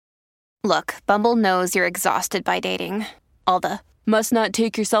Look, Bumble knows you're exhausted by dating. All the must not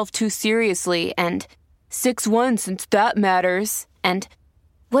take yourself too seriously and 6'1" since that matters. And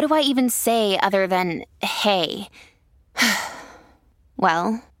what do I even say other than hey?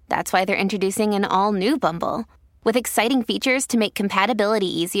 Well, that's why they're introducing an all-new Bumble with exciting features to make compatibility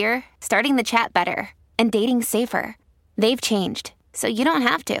easier, starting the chat better, and dating safer. They've changed, so you don't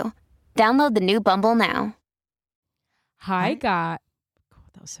have to. Download the new Bumble now. Hi, guys. God,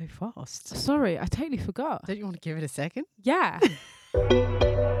 that was so fast. Sorry, I totally forgot. Don't you want to give it a second? Yeah.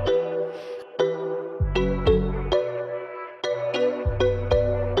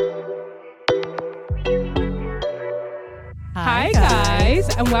 Hi guys,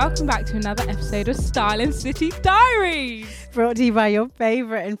 and welcome back to another episode of Styling City Diaries. Brought to you by your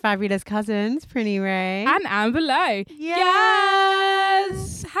favourite and fabulous cousins, Prinny Ray. And Amber Lowe.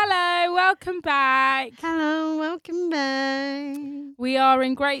 Yes! Hello, welcome back. Hello, welcome back. We are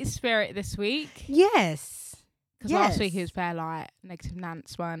in great spirit this week. Yes. Because last week it was bare like negative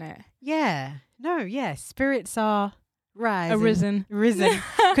Nance, weren't it? Yeah. No, yes. Spirits are Risen.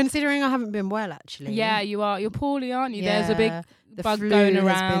 Considering I haven't been well, actually. Yeah, you are. You're poorly, aren't you? Yeah. There's a big The bug flu going has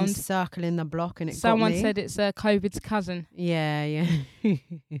around. been circling the block and Someone got me. said it's COVID's cousin. Yeah.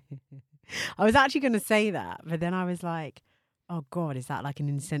 I was actually going to say that, but then I was like, oh God, is that like an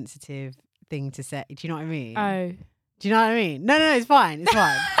insensitive thing to say? Do you know what I mean? Oh. Do you know what I mean? No, it's fine. It's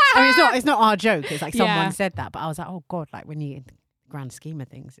fine. I mean, it's not our joke. It's like Yeah. someone said that, but I was like, oh God, like when you in the grand scheme of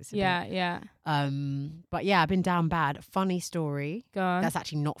things, it's a Yeah. bit. But yeah, I've been down bad. Funny story. Go on. That's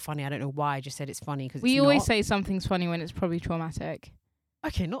actually not funny. I don't know why I just said it's funny because We it's always not. say something's funny when it's probably traumatic.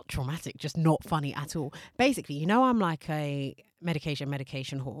 Okay, not traumatic, just not funny at all. Basically, you know, I'm like a medication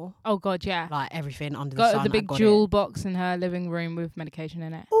whore. Oh God, yeah. Like everything under the Got sun. the I big got jewel it. box in her living room with medication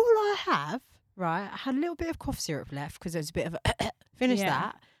in it. All I have, right, I had a little bit of cough syrup left because there's a bit of a finished Yeah.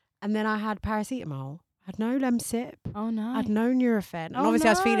 that. And then I had paracetamol. I had no Lemsip. Oh no. I had no Nurofen. And Oh, obviously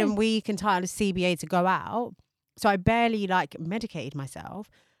I was no. feeling weak and tired of CBA to go out. So I barely like medicated myself.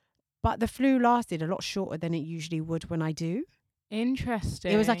 But the flu lasted a lot shorter than it usually would when I do.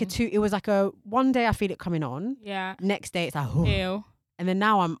 Interesting. It was like a one day I feel it coming on. Yeah. Next day it's like, oh. Ew. And then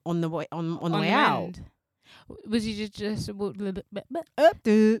now I'm on the way on the way the out. end. Was you just Up,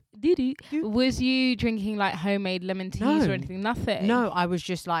 was you drinking like homemade lemon teas or No. anything? Nothing. No, I was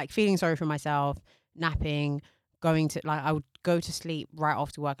just like feeling sorry for myself, napping, going to like I would go to sleep right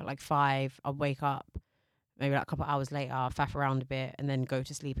after work at like 5. I'd wake up maybe like a couple of hours later, faff around a bit, and then go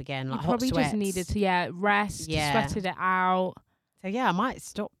to sleep again. You Like hot probably sweats. just needed to rest. Yeah. Sweated it out. So yeah, I might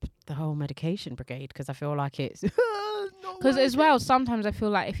stop the whole medication brigade because I feel like it's Because as well, sometimes I feel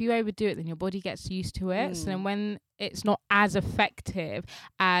like if you overdo it, then your body gets used to it. So Mm. then when it's not as effective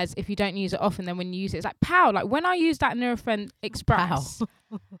as if you don't use it often, then when you use it, it's like pow. Like when I use that Nurofen Express,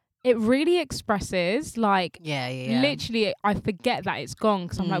 it really expresses like yeah. literally I forget that it's gone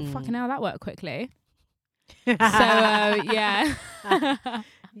because I'm like, Mm. fucking hell, that worked quickly. So yeah.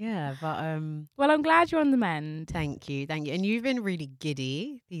 Yeah, but Well, I'm glad you're on the mend. thank you. And you've been really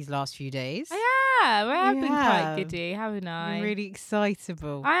giddy these last few days. Yeah, well, I've been quite Yeah. giddy, haven't I? Been really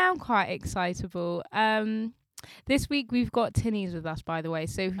excitable. I am quite excitable. This week we've got tinnies with us, by the way.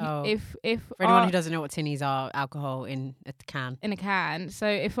 So Oh. if For anyone who doesn't know what tinnies are, alcohol in a can. in a can, so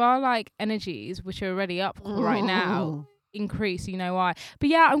if our like energies, which are already up right now, increase, you know why. But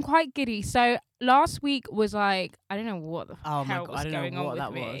yeah, I'm quite giddy. So last week was like I don't know what the Oh my hell God, was I don't going know on what with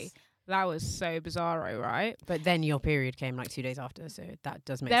that me. was. That was so bizarro, right? But then your period came like 2 days after, so that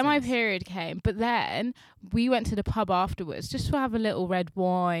does make Then sense. my period came, but then we went to the pub afterwards just to have a little red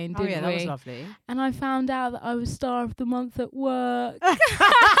wine, Oh didn't yeah, that was we? lovely. And I found out that I was star of the month at work.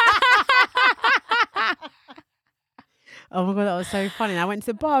 Oh my God, that was so funny. And I went to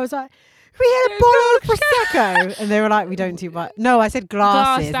the bar, I was like, we had a bottle of Prosecco. And they were like, we don't do but no, I said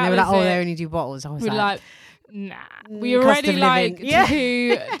glasses. And that they were like, was oh, it. they only do bottles. I was We're like, like, nah. Mm, We cost already of like living.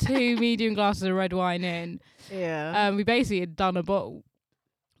 Yeah. two medium glasses of red wine in. yeah. We basically had done a bottle,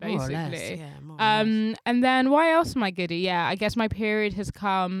 More or less, basically. yeah, more or less. And then why else am I giddy? Yeah, I guess my period has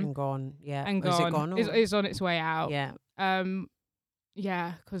come And gone, yeah. and Is gone. it gone? It's on its way out. Yeah.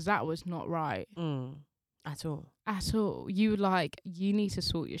 Yeah, because that was not right At all. at all. You need to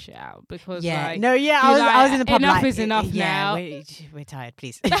sort your shit out because Yeah. like, No, yeah, you're I was in the pub enough like, is enough yeah, now. we're tired,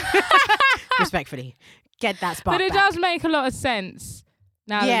 please. Respectfully. Get that spark But it back. does make a lot of sense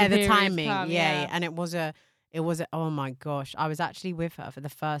now. Yeah, that the the period's timing. come, Yeah. And it was a oh my gosh. I was actually with her for the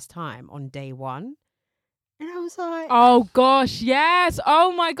first time on day 1. And I was like, Oh gosh, yes.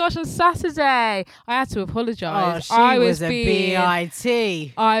 Oh my gosh, on Saturday I had to apologise. she I was a being,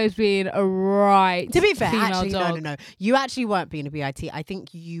 BIT. I was being a right. To be fair, female actually, dog. no. You actually weren't being a BIT. I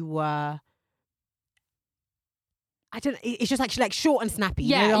think you were. I don't. It's just actually like short and snappy.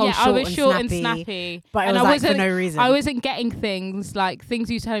 Yeah, you know, the whole yeah. I was short and snappy, but it and was I like for wasn't. no reason. I wasn't getting things like things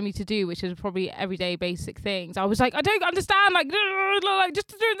you telling me to do, which is probably everyday basic things. I was like, I don't understand. Like just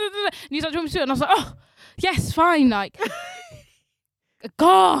do it. And you started telling me to do it, and I was like, oh, yes, fine. Like,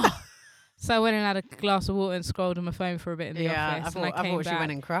 God. So I went and had a glass of water and scrolled on my phone for a bit in the office. I thought she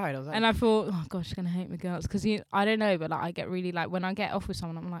went and cried. I was like, and I thought, oh gosh, she's gonna hate me, girls, because I don't know, but like I get really like when I get off with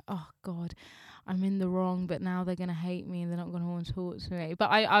someone, I'm like, oh God, I'm in the wrong, but now they're gonna hate me and they're not gonna want to talk to me.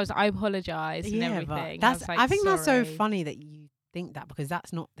 But I apologise and everything. That's. I think that's so sorry. funny that you think that, because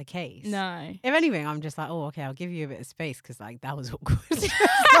that's not the case. No. If anything, I'm just like, oh, okay, I'll give you a bit of space, because like that was awkward. Like,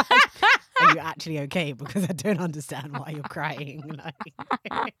 are you actually okay? Because I don't understand why you're crying. Like.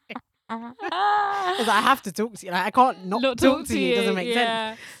 Because I have to talk to you. Like, I can't not talk to you. It doesn't make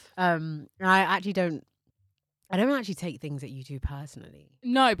sense. And I don't actually take things that you do personally.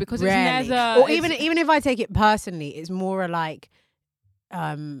 No, because Rarely. it's never. Or even if I take it personally, it's more like,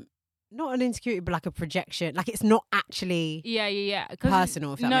 not an insecurity, but like a projection. Like it's not actually yeah.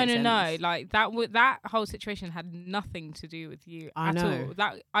 personal. If that makes sense. No. Like that whole situation had nothing to do with you I at know. all.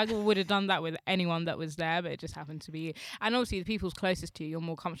 That I would have done that with anyone that was there, but it just happened to be you. And obviously, the people's closest to you, you're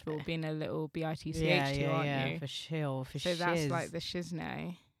more comfortable being a little bitch aren't you? For sure. So that's like the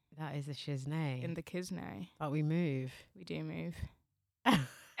shiznay. That is a shiznay. In the kiznay. But we move. We do move.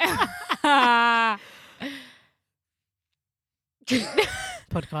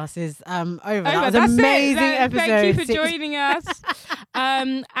 Podcast is over. That was That's an amazing it. episode. Thank you for joining us.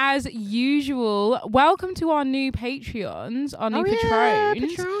 As usual, welcome to our new Patreons, our new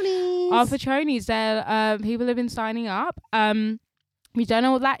patrons. Patronies. Our patronies, they're people have been signing up. We don't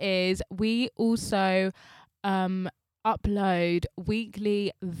know what that is. We also upload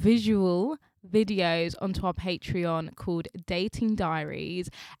weekly visual videos onto our Patreon called Dating Diaries,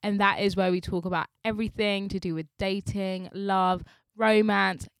 and that is where we talk about everything to do with dating, love,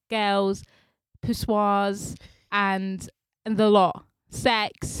 romance, girls, poussoirs, and the lot,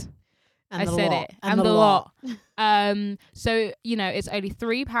 sex. And I the said lot. it. And the lot. So, you know, it's only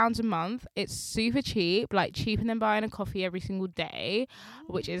 £3 a month. It's super cheap, like cheaper than buying a coffee every single day,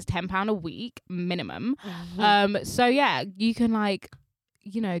 which is £10 a week minimum. So yeah, you can like,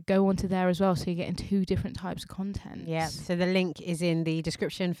 you know, go onto there as well. So you're getting 2 different types of content. Yeah. So the link is in the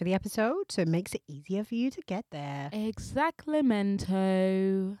description for the episode, so it makes it easier for you to get there.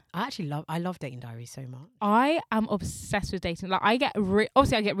 Exactlemento. I love Dating Diaries so much. I am obsessed with dating. Like I get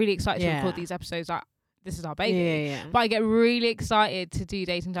obviously I get really excited to record these episodes. Like this is our baby. Yeah. But I get really excited to do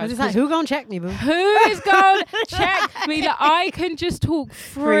Dating Diaries. It's like, who gonna check me, boo? Who is going to check me that I can just talk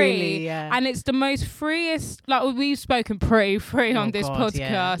Freely, yeah. And it's the most freest, like we've spoken pretty free on this God,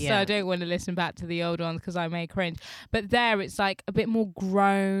 podcast, so yeah. I don't want to listen back to the old ones because I may cringe. But there it's like a bit more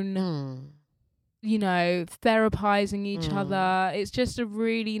grown, you know, therapizing each other. It's just a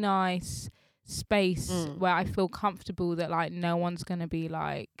really nice space where I feel comfortable that like no one's going to be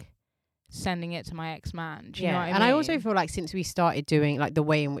like sending it to my ex-man. Do you know what I mean? And I also feel like since we started doing like the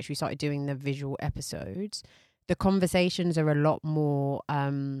way in which we started doing the visual episodes, the conversations are a lot more I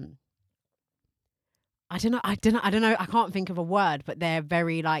don't know, I can't think of a word, but they're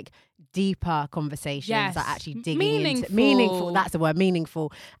very like deeper conversations that actually dig into meaningful. That's the word,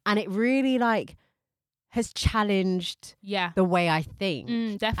 meaningful. And it really like has challenged the way I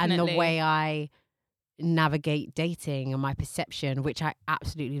think definitely. and the way I navigate dating and my perception, which I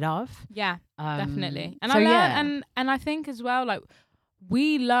absolutely love. Definitely. And so I learn, and I think as well, like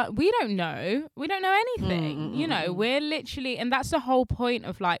we don't know anything. You know, we're literally, and that's the whole point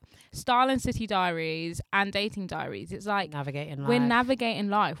of like Style and City Diaries and Dating Diaries. It's like we're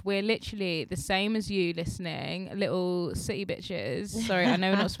navigating life. We're literally the same as you listening, little city bitches. Sorry, I know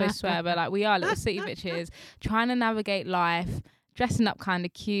we're not supposed to swear, but like we are little city bitches trying to navigate life, dressing up kind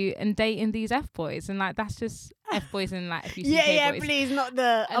of cute and dating these F-boys. And like that's just F-boys and like if you see boys. Please, not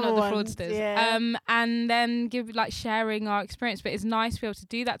the And other not the ones. fraudsters. And then give like sharing our experience. But it's nice to be able to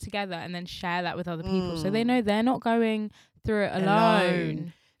do that together and then share that with other people so they know they're not going through it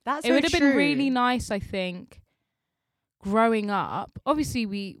alone. That's It would have been really nice, I think, growing up. Obviously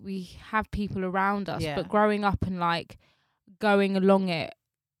we have people around us, but growing up and like going along it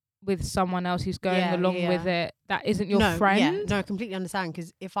with someone else who's going along with it that isn't your friend. No, I completely understand,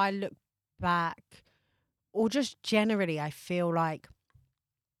 because if I look back, or just generally, I feel like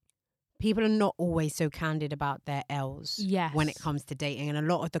people are not always so candid about their L's when it comes to dating, and a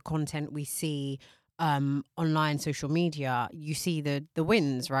lot of the content we see online social media, you see the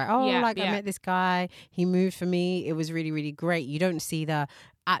wins, right? Oh, Yeah, like yeah. I met this guy, he moved for me, it was really, really great. You don't see the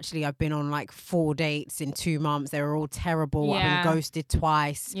actually I've been on like 4 dates in 2 months, they were all terrible. I've Yeah. been ghosted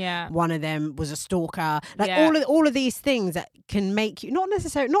twice. Yeah. One of them was a stalker. Like Yeah. all of these things that can make you not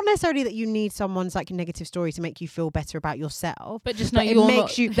necessarily that you need someone's like negative story to make you feel better about yourself, But just know but it you're makes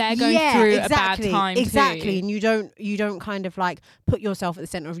not, you they're going through a bad time exactly, too. and you don't kind of like put yourself at the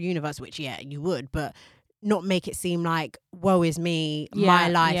center of the universe, which you would, but not make it seem like woe is me, my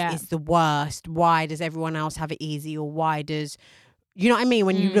life is the worst. Why does everyone else have it easy, or why does you know what I mean?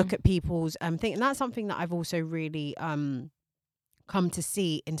 When you look at people's thing, and that's something that I've also really come to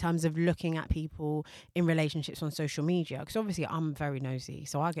see in terms of looking at people in relationships on social media, because obviously I'm very nosy,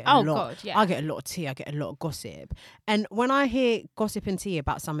 so I get a lot. I get a lot of tea, I get a lot of gossip, and when I hear gossip and tea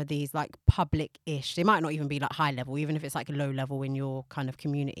about some of these like public-ish, they might not even be like high level, even if it's like low level in your kind of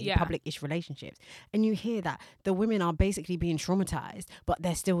community, public-ish relationships, and you hear that the women are basically being traumatized, but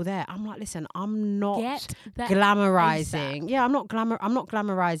they're still there. I'm like, listen, I'm not glamorizing. Yeah, I'm not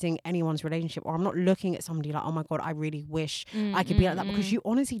glamorizing anyone's relationship, or I'm not looking at somebody like, oh my god, I really wish I could be like that, because you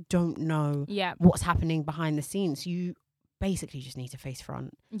honestly don't know what's happening behind the scenes. You basically just need to face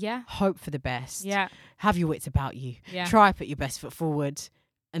front. Yeah. Hope for the best. Yeah. Have your wits about you. Yeah. Try put your best foot forward,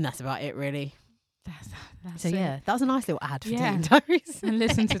 and that's about it, really. That's so it. Yeah, that was a nice little ad for Dating Diaries. And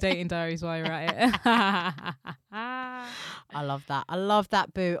listen to Dating Diaries while you're at it. I love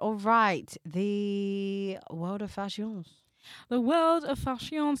that, boo. All right, the world of fashions. The world of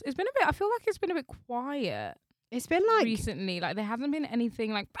fashions. It's been a bit. I feel like it's been a bit quiet. It's been like recently, like there hasn't been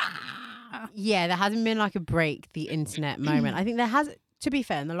anything like. Yeah, there hasn't been like a break the internet moment. I think there has. To be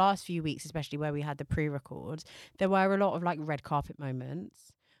fair, in the last few weeks, especially where we had the pre-records, there were a lot of like red carpet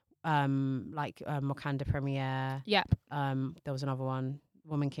moments, like Wakanda premiere. Yep. There was another one,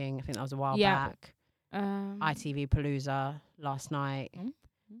 Woman King. I think that was a while back. ITV Palooza last night.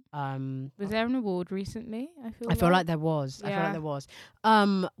 Was there an award recently? I feel like there was.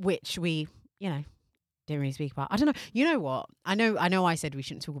 Which we, didn't really speak about. I don't know. You know what? I know I said we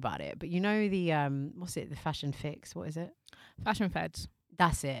shouldn't talk about it, but you know the what's it? The Fashion Fix. What is it? Fashion Feds.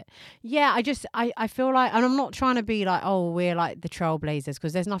 That's it. Yeah, I feel like, and I'm not trying to be like, oh, we're like the trailblazers,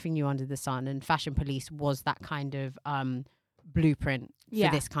 because there's nothing new under the sun, and Fashion Police was that kind of blueprint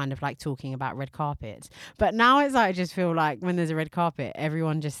for this kind of like talking about red carpets. But now it's like, I just feel like when there's a red carpet,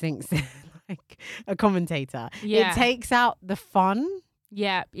 everyone just thinks they're like a commentator. It takes out the fun.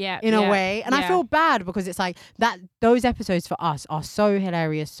 In a way, and I feel bad because it's like that those episodes for us are so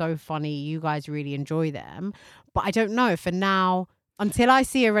hilarious, so funny, you guys really enjoy them, but I don't know, for now, until I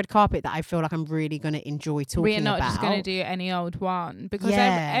see a red carpet that I feel like I'm really going to enjoy talking about. We're not just going to do any old one, because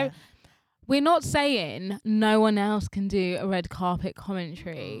we're not saying no one else can do a red carpet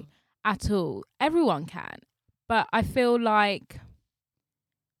commentary at all. Everyone can, but I feel like,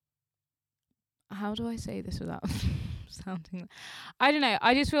 how do I say this without sounding, I don't know,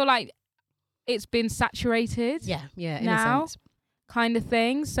 I just feel like it's been saturated in now, a sense, kind of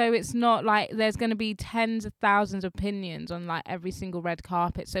thing. So it's not like there's going to be tens of thousands of opinions on like every single red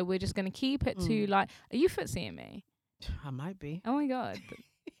carpet, so we're just going to keep it to like, are you footseeing me? I might be. Oh my god.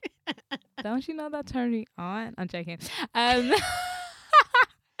 Don't you know that turned me on? I'm joking.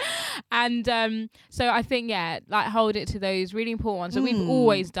 And so I think like hold it to those really important ones that we've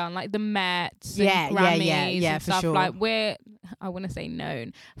always done, like the Mets and Grammys and for stuff. sure. Like I want to say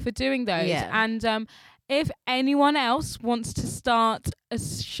known for doing those. And if anyone else wants to start a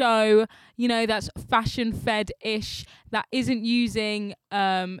show, that's fashion fed-ish, that isn't using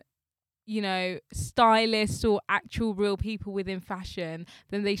stylists or actual real people within fashion,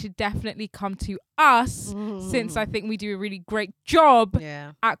 then they should definitely come to us, since I think we do a really great job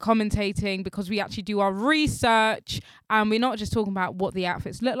at commentating, because we actually do our research, and we're not just talking about what the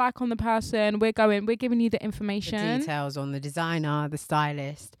outfits look like on the person. We're giving you the information, the details on the designer, the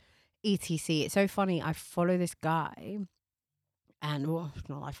stylist, etc. It's so funny. I follow this guy, and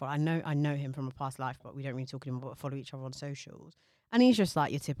I know him from a past life, but we don't really talk to him, but follow each other on socials. And he's just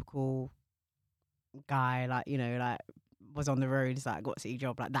like your typical guy, like, like was on the road, it's like got to see a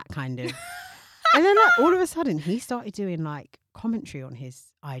job, like that kind of. And then like all of a sudden he started doing like commentary on his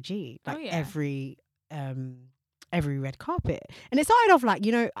IG, like every red carpet. And it started off like,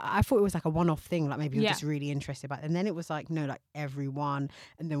 I thought it was like a one-off thing, like maybe you're just really interested about it. And then it was like, no, like everyone,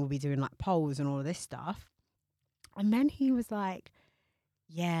 and then we'll be doing like polls and all of this stuff. And then he was like,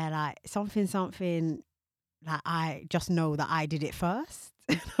 like something, like I just know that I did it first.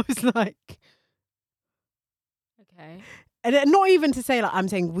 And I was like, okay. And not even to say like I'm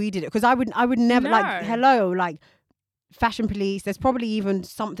saying we did it, because I would never like, hello, like Fashion Police. There's probably even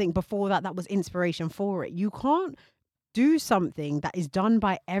something before that was inspiration for it. You can't do something that is done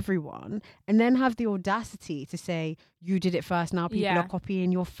by everyone and then have the audacity to say you did it first, now people are copying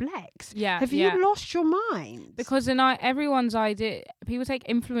your flex. Have you lost your mind? Because in everyone's idea, people take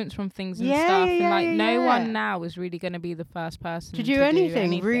influence from things and stuff, and no one now is really going to be the first person to do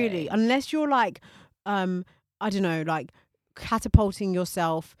anything really, unless you're like I don't know, like catapulting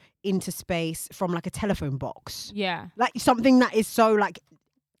yourself into space from like a telephone box, like something that is so like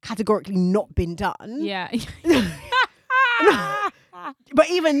categorically not been done. But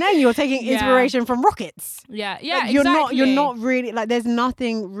even then you're taking inspiration from rockets. Like, you're not really like, there's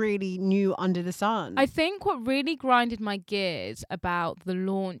nothing really new under the sun. I think what really grinded my gears about the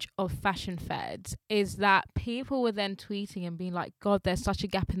launch of Fashion Feds is that people were then tweeting and being like, God, there's such a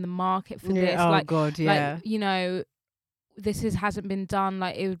gap in the market for this. Like, you know, this hasn't been done.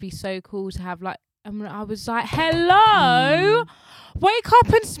 Like, it would be so cool to have like, I was like, hello, wake up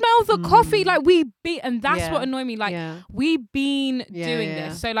and smell the coffee. Like, and that's what annoyed me. Like, we've been doing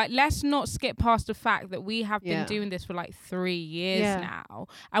this. So like, let's not skip past the fact that we have been doing this for like 3 years now.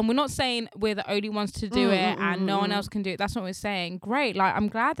 And we're not saying we're the only ones to do it and no one else can do it. That's not what we're saying. Great. Like, I'm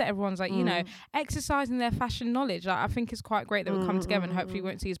glad that everyone's like, you know, exercising their fashion knowledge. Like, I think it's quite great that we come together and hopefully we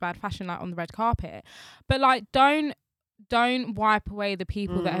won't see as bad fashion like on the red carpet. But like, don't wipe away the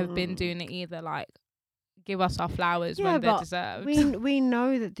people that have been doing it either. Like, give us our flowers when they're deserved. We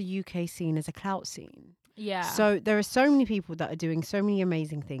know that the UK scene is a clout scene. So there are so many people that are doing so many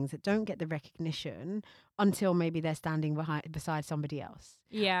amazing things that don't get the recognition until maybe they're standing beside somebody else.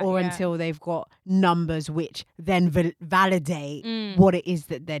 Or until they've got numbers which then validate what it is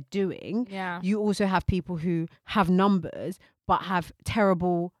that they're doing. You also have people who have numbers but have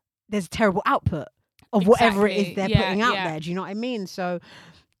terrible output of whatever it is they're putting out there. Do you know what I mean? So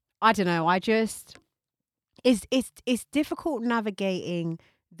I don't know. It's difficult navigating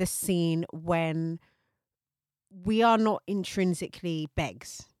the scene when we are not intrinsically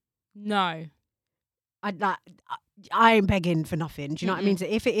begs. No. I ain't begging for nothing. Do you know what I mean? So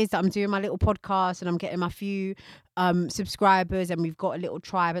if it is that I'm doing my little podcast and I'm getting my few subscribers and we've got a little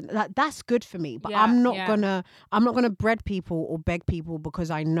tribe, and that's good for me. But I'm not gonna bread people or beg people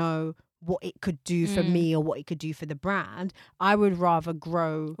because I know what it could do for me or what it could do for the brand. I would rather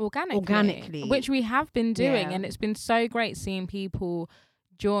grow organically, which we have been doing, and it's been so great seeing people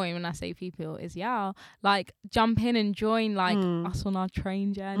join. When I say people, is y'all like jump in and join like us on our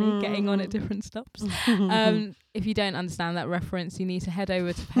train journey, getting on at different stops. If you don't understand that reference, you need to head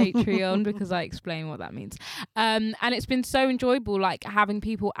over to Patreon because I explain what that means. And it's been so enjoyable, like having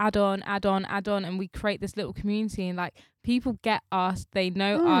people add on, and we create this little community, and like people get us, they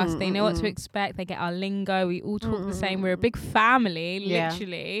know us, they know what to expect, they get our lingo, we all talk the same, we're a big family,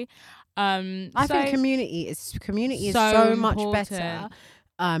 literally. I think community is so much better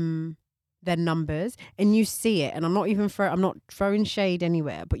than numbers, and you see it. And I'm not throwing shade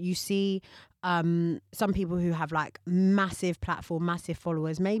anywhere, but you see some people who have like massive platform, massive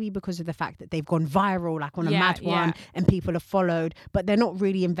followers, maybe because of the fact that they've gone viral, like on a mad one, and people have followed, but they're not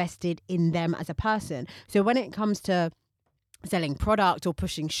really invested in them as a person. So when it comes to selling product or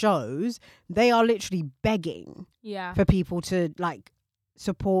pushing shows, they are literally begging for people to like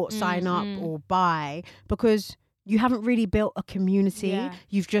support, sign up or buy, because you haven't really built a community.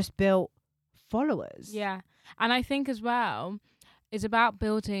 You've just built followers. And I think as well, it's about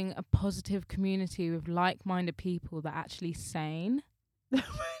building a positive community with like-minded people that are actually sane.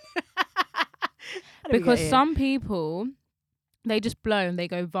 Because some people, they just blow and they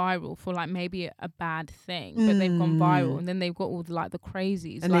go viral for like maybe a bad thing, but they've gone viral, and then they've got all the like the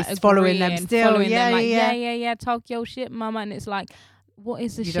crazies and like they're following them still. Talk your shit, mama. And it's like, what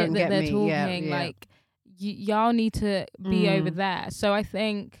is the shit that they're talking? Like, y'all need to be over there. So I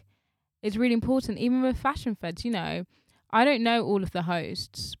think it's really important, even with Fashion Feds, you know, I don't know all of the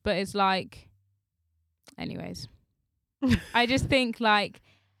hosts, but it's like, anyways, I just think like,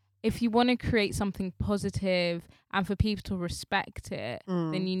 if you want to create something positive and for people to respect it,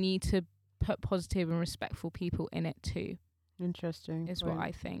 then you need to put positive and respectful people in it too. Interesting. Is what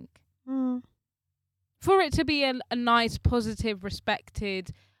I think. For it to be a nice, positive,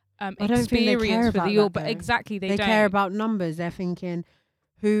 respected experience for the all, but exactly they don't. They care about numbers. They're thinking,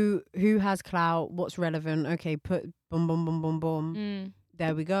 who has clout, what's relevant, okay, put boom, boom, boom, boom, boom.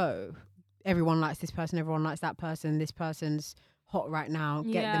 There we go. Everyone likes this person, everyone likes that person, this person's hot right now,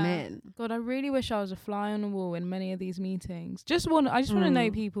 get them in. God, I really wish I was a fly on the wall in many of these meetings. I just want to know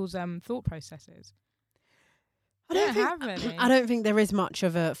people's thought processes. I don't think there is much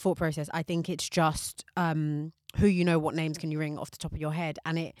of a thought process. I think it's just who you know, what names can you ring off the top of your head,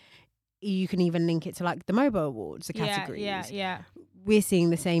 and you can even link it to like the MOBO Awards, the categories. Yeah. We're seeing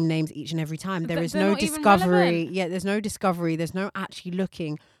the same names each and every time. There is They're no not even discovery. relevant. Yeah, there's no discovery. There's no actually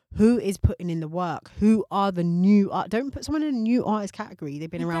looking who is putting in the work. Who are the new art? Don't put someone in a new artist category. They've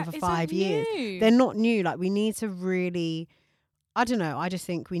been around for 5 years. New. They're not new. Like, we need to really, I don't know. I just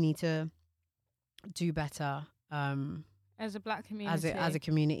think we need to do better as a black community, as a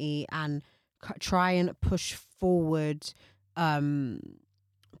community, and try and push forward the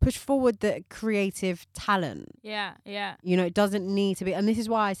creative talent. Yeah. You know, it doesn't need to be, and this is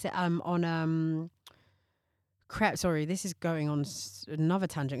why I said on Crept, sorry, this is going on another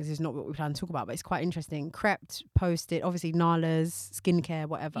tangent because this is not what we plan to talk about, but it's quite interesting. Crept posted, obviously Nala's skincare,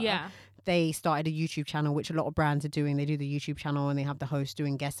 whatever. Yeah. They started a YouTube channel, which a lot of brands are doing. They do the YouTube channel and they have the host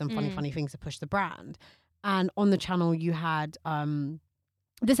doing guests and funny things to push the brand. And on the channel, you had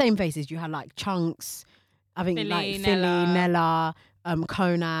the same faces. You had like Chunks, I think Philly, Nella,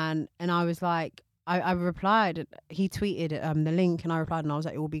 Conan, and I was like, I replied. He tweeted the link, and I replied, and I was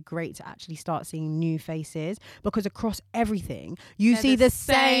like, it will be great to actually start seeing new faces, because across everything you see the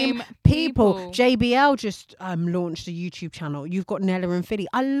same people. JBL just launched a YouTube channel. You've got Nella and Philly.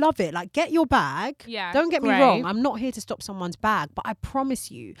 I love it. Like, get your bag. Yeah, don't get me wrong. I'm not here to stop someone's bag, but I promise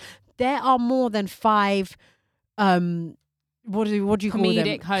you, there are more than 5. What do you call them?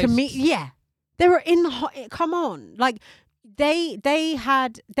 Comedic hosts. Yeah, they were in the come on, like. They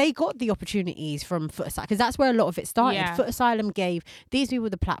got the opportunities from Foot Asylum, because that's where a lot of it started. Yeah. Foot Asylum gave these people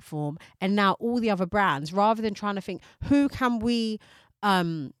the platform, and now all the other brands, rather than trying to think who can we put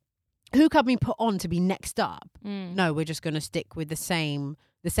on to be next up, no, we're just going to stick with the same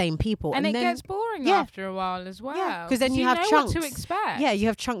people, and it then, gets boring after a while as well. Yeah, because then you have know Chunks. what to expect. Yeah, you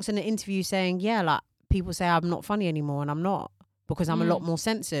have Chunks in an interview saying, yeah, like, people say I'm not funny anymore, and I'm not. Because I'm a lot more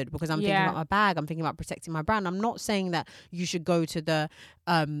censored, because I'm thinking about my bag, I'm thinking about protecting my brand. I'm not saying that you should go to the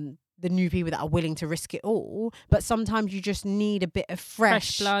new people that are willing to risk it all, but sometimes you just need a bit of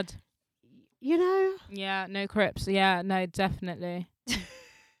fresh blood. You know? Yeah, no Crips. Yeah, no, definitely.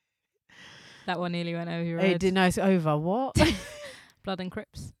 That one nearly went over your head. It did. No, it's over. What? Blood and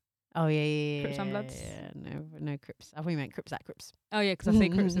Crips. Oh yeah. Crips and Bloods. Yeah, no Crips. I thought you meant Crips at Crips. Oh yeah, because I say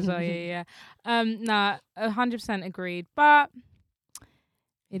Crips as well. Yeah. Nah, 100% agreed. But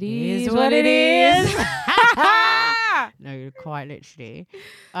it is what it is. No, quite literally.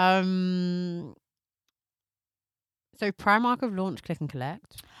 So Primark have launched Click and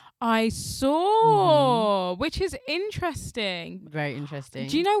Collect. I saw, which is interesting. Very interesting.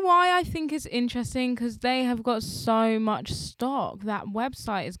 Do you know why I think it's interesting? Because they have got so much stock. That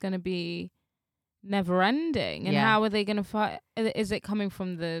website is going to be never ending. And how are they going to fight? Is it coming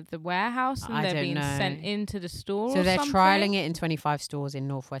from the warehouse and they're being sent into the store? So they're something? trialing it in 25 stores in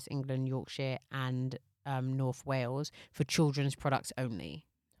Northwest England, Yorkshire, and North Wales for children's products only.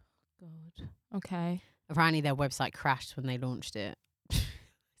 God. Okay. Apparently their website crashed when they launched it.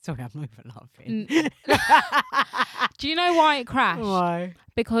 Sorry, I'm not even laughing. Do you know why it crashed? Why?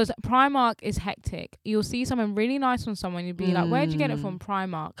 Because Primark is hectic. You'll see something really nice on someone. You'll be like, where'd you get it from?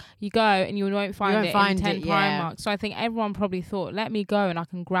 Primark. You go and you won't find it in 10 Primark. So I think everyone probably thought, let me go and I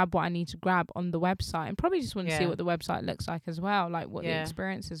can grab what I need to grab on the website. And probably just want to see what the website looks like as well. Like what the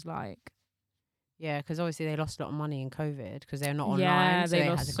experience is like. Yeah, because obviously they lost a lot of money in COVID because they're not online. Yeah, so they had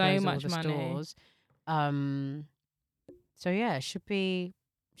lost to so close much all the money. Stores. So yeah, it should be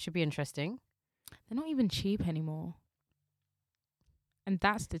interesting. They're not even cheap anymore. And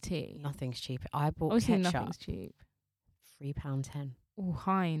that's the tea. Nothing's cheap. I bought Obviously ketchup. nothing's cheap. £3.10. Oh,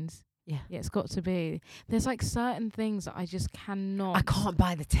 Heinz. Yeah, it's got to be. There's like certain things that I just cannot. I can't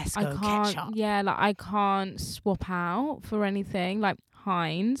buy the Tesco ketchup. Yeah, like I can't swap out for anything. Like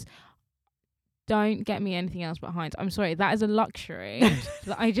Heinz. Don't get me anything else but Heinz. I'm sorry, that is a luxury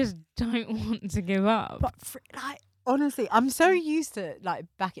that I just don't want to give up. But honestly, I'm so used to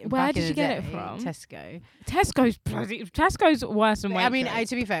back in Where back did in you the get day, it from? Tesco. Tesco's worse than Waitrose. I mean,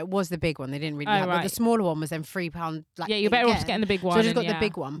 to be fair, it was the big one. They didn't really have but the smaller one was then £3. Yeah, you're better off just getting the big one. So I just got the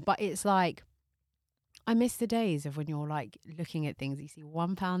big one. But it's like, I miss the days of when you're like looking at things, you see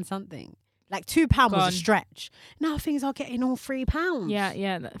 £1 something. Like £2 was a stretch. Now things are getting all £3.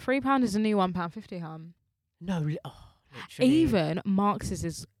 Yeah. £3 is a new £1.50, hon. No, literally. Even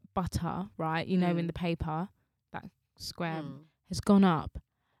Marx's butter, right? You know, in the paper, that square has gone up.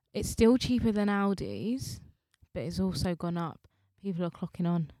 It's still cheaper than Aldi's, but it's also gone up. People are clocking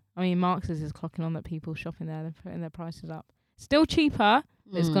on. I mean, Marx's is clocking on that people shopping there, they're putting their prices up. Still cheaper,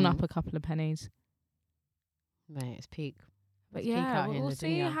 but it's gone up a couple of pennies. Mate, it's peak. But yeah, we'll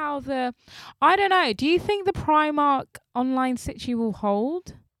see how I don't know. Do you think the Primark online situ will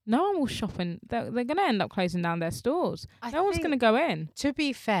hold? No one will shop in. They're going to end up closing down their stores. No one's going to go in. To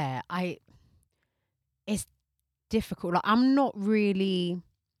be fair, it's difficult. Like, I'm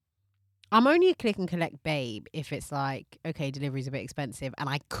only a click and collect babe if it's like, okay, delivery's a bit expensive and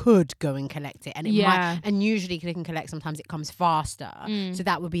I could go and collect it. And it might, and usually click and collect, sometimes it comes faster. So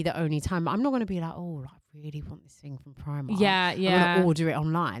that would be the only time. But I'm not going to be like, oh, I really want this thing from Primark. Yeah. I'm going to order it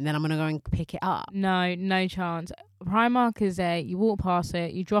online. Then I'm going to go and pick it up. No chance. Primark is you walk past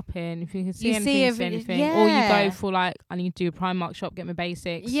it, you drop in, if you can see anything, or you go for like, I need to do a Primark shop, get my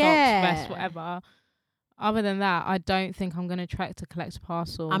basics, socks, vest, whatever. Other than that, I don't think I'm going to trek to collect a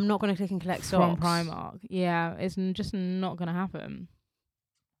parcel. I'm not going to click and collect from socks. Primark. Yeah, it's just not going to happen.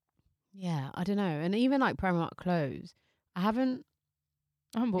 Yeah, I don't know. And even like Primark clothes, I haven't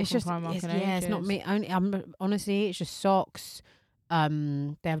bought from Primark in ages. It's not me. Honestly, it's just socks.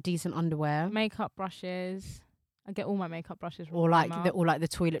 They have decent underwear. Makeup brushes. I get all my makeup brushes from Primark. Primark. The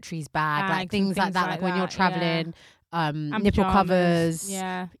toiletries bag, like things like that. Like when you're traveling. Nipple pajamas. Covers.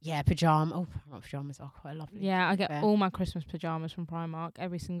 Yeah, pajama. Oh, Primark pajamas are quite lovely. Yeah, I get all my Christmas pajamas from Primark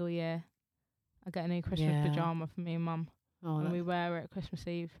every single year. I get a new Christmas pajama for me and Mum. And we wear it Christmas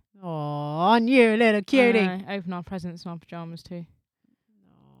Eve. Oh, you little cutie. Open our presents in our pajamas too.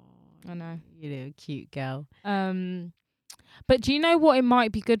 I know. You little cute girl. But do you know what it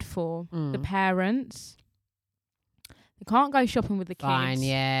might be good for? The parents. They can't go shopping with the kids. Fine,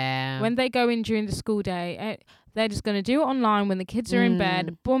 yeah. When they go in during the school day, they're just going to do it online when the kids are in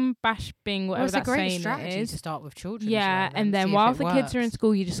bed. Boom, bash, bing, whatever that saying is. It's a great strategy to start with children. Yeah, and then while the kids are in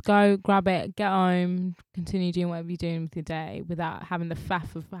school, you just go, grab it, get home, continue doing whatever you're doing with your day without having the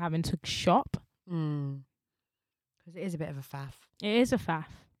faff of having to shop. Because it is a bit of a faff. It is a faff.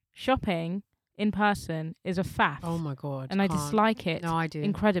 Shopping in person is a faff. Oh my God. And I dislike it. No, I do.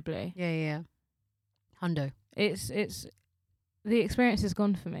 Incredibly. Yeah. Hundo. It's the experience is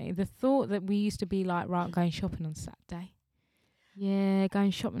gone for me. The thought that we used to be like, right, going shopping on Saturday. Yeah,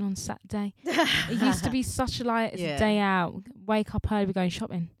 going shopping on Saturday. It used to be such a it's a day out. Wake up early, we're going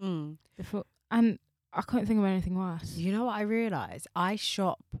shopping. Before, and I couldn't think of anything worse. You know what I realised? I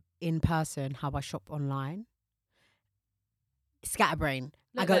shop in person how I shop online. Scatterbrain.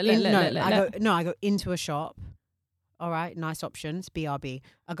 I go into a shop. All right, nice options. BRB.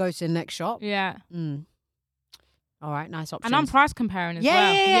 I go to the next shop. Yeah. All right, nice options. And I'm price comparing as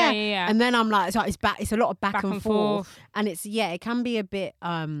well. Yeah. And then I'm like, so it's a lot of back and forth. And it can be a bit it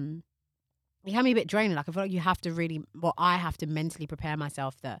can be a bit draining. Like I feel like you have to I have to mentally prepare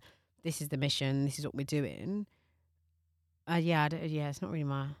myself that this is the mission, this is what we're doing. It's not really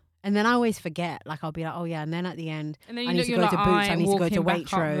my. And then I always forget. Like I'll be like, oh yeah, and then at the end, and then I need to go to Boots, I need to go to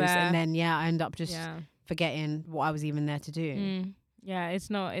Waitrose, and then I end up just forgetting what I was even there to do. Yeah, it's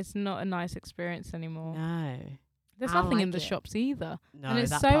not a nice experience anymore. No. There's nothing in the shops either. No, and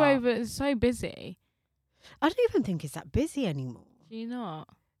it's it's so busy. I don't even think it's that busy anymore. Do you not?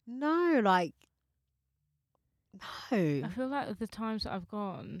 No, no. I feel like the times that I've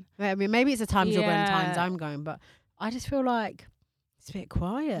gone. I mean, maybe it's the times you're going, times I'm going, but I just feel like it's a bit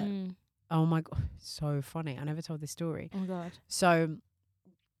quiet. Oh my God. So funny. I never told this story. Oh my God. So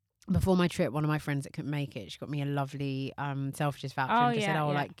before my trip, one of my friends that couldn't make it, she got me a lovely Selfridges voucher and just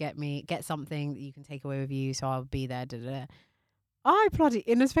said, get something that you can take away with you, so I'll be there. I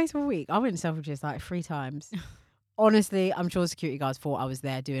in the space of a week, I went to Selfridges like 3 times. Honestly, I'm sure security guards thought I was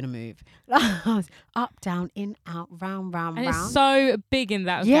there doing a move. I was up, down, in, out, round. And it's so big in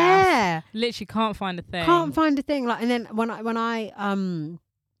that. Yeah. Literally can't find a thing. Like, and then when I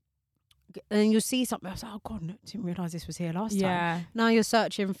and then you'll see something. I was like, oh God, no, didn't realise this was here last time. Now you're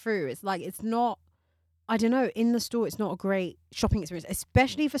searching through. It's like, it's not, I don't know, in the store, it's not a great shopping experience,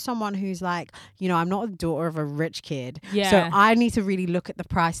 especially for someone who's like, I'm not a daughter of a rich kid. Yeah. So I need to really look at the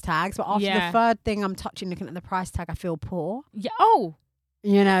price tags. But after the third thing I'm touching, looking at the price tag, I feel poor. Yeah. Oh.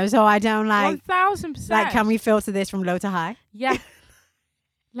 So I don't 1,000%. Like, can we filter this from low to high? Yeah.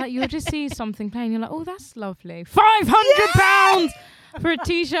 Like, you'll just see something plain. You're like, oh, that's lovely. £500 for a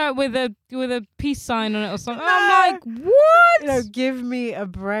t-shirt with a peace sign on it or something. No. I'm like, what? Give me a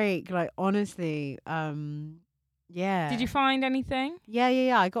break. Like, honestly, yeah. Did you find anything?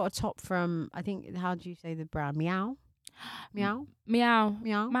 Yeah. I got a top from, I think, how do you say the brand? Meow. Mau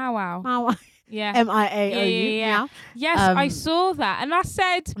Wow. Yeah. MIAOU. Yeah. Yes, I saw that, and I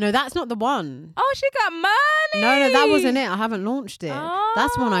said, no, that's not the one. Oh, she got money. No, that wasn't it. I haven't launched it.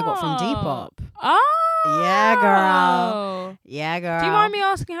 That's one I got from Depop. Oh. Yeah, girl. Do you mind me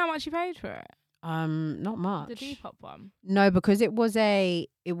asking how much you paid for it? Not much. The Depop one. No, because it was a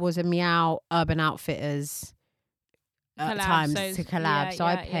Meow Urban Outfitters times so to collab. yeah, so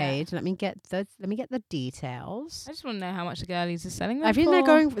I yeah, yeah. paid. Let me get the details. I just want to know how much the girlies are selling them I think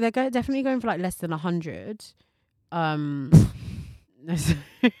for. definitely going for like less than 100. That's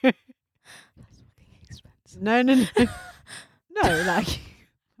fucking expensive. No, no, like.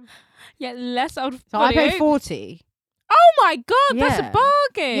 Yeah, less old. So I paid 40. Oh my god, that's a Yeah.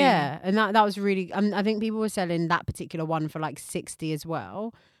 bargain. Yeah, and that was really. I think people were selling that particular one for like 60 as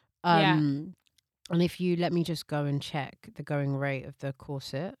well. Yeah. And if you let me just go and check the going rate of the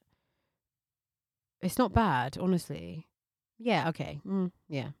corset, it's not bad, honestly. Yeah. Okay.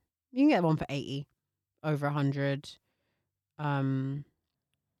 Yeah, you can get one for 80, over 100.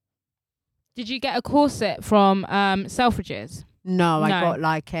 Did you get a corset from Selfridges? No, I No. got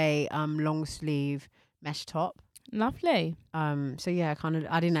like a long sleeve mesh top. Lovely. So yeah,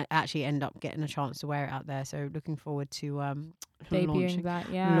 I didn't actually end up getting a chance to wear it out there. So looking forward to Debuting that,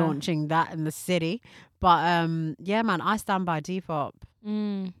 yeah. launching that in the city. But yeah, man, I stand by Depop.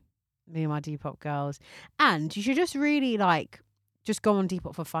 Mm. Me and my Depop girls. And you should just really just go on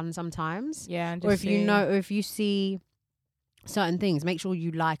Depop for fun sometimes. Yeah, and Or just if you see. know, or if you see certain things, make sure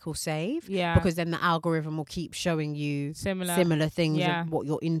you like or save. Yeah. Because then the algorithm will keep showing you Similar things Yeah. of what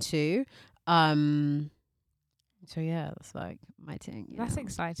you're into. So yeah, that's like my thing. That's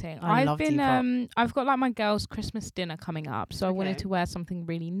exciting. I I've love been Depop. I've got like my girls' Christmas dinner coming up, so I wanted Okay. to wear something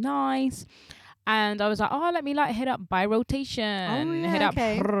really nice. And I was like, oh, let me hit up By Rotation. Oh, yeah, hit up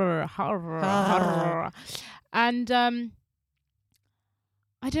okay. And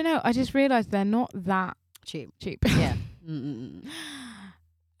I don't know, I just realised they're not that Cheap. cheap. Yeah. And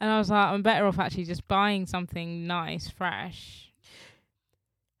I was like, I'm better off actually just buying something nice, fresh.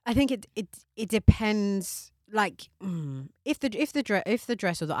 I think it depends. Like, if the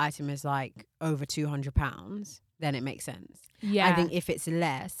dress or the item is like over £200, then it makes sense. Yeah. I think if it's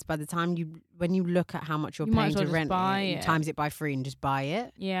less, by the time when you look at how much you're You might paying as well to just rent buy it, you it. times it by 3 and just buy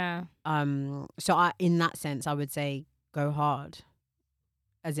it. Yeah. So in that sense, I would say go hard,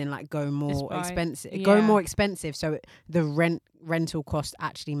 as in like go more buy- expensive. yeah. Go more expensive, so the rental cost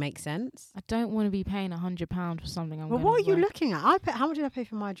actually makes sense. I don't want to be paying £100 for something I'm Well, gonna what are you wear. looking at? How much did I pay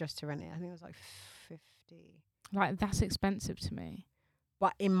for my dress to rent it? I think it was like 50. Like, that's expensive to me.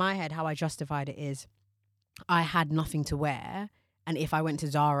 But in my head, how I justified it is, I had nothing to wear, and if I went to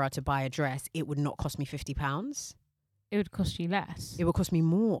Zara to buy a dress, it would not cost me £50. It would cost you less. It would cost me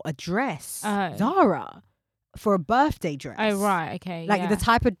more. A dress, Oh. Zara, for a birthday dress. Oh, right. Okay. Like yeah. the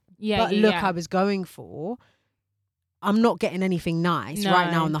type of yeah, look yeah. I was going for. I'm not getting anything nice right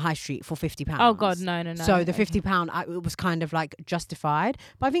now No. on the high street for £50. Oh, God. No. So the Okay. £50, it was kind of like justified.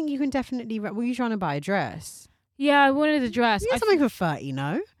 But I think you can definitely. Were you trying to buy a dress? Yeah, I wanted a dress. You get something for 30,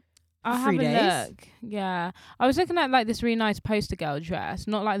 no? I'll have 3 a days. look. Yeah. I was looking at like this really nice poster girl dress,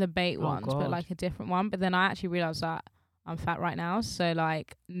 not like the bait Oh, ones, but God. like a different one. But then I actually realised that I'm fat right now, so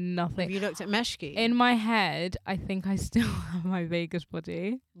like Have nothing. you looked at Meshki? In my head, I think I still have my Vegas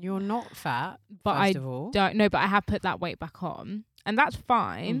body, You're not fat, but first I of all. don't know. But I have put that weight back on, and that's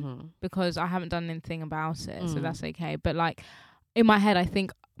fine Mhm. because I haven't done anything about it, so Mm. that's okay. But like in my head, I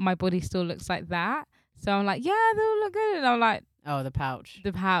think my body still looks like that. So I'm like, yeah, they'll look good, and I'm like, Oh, the pouch.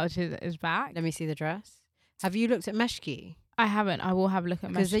 the pouch is back. Let me see the dress. Have you looked at Meshki? I haven't. I will have a look at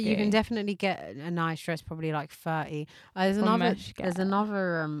Because you can Meshki. definitely get a nice dress, probably like 30. There's From another. Meshki. There's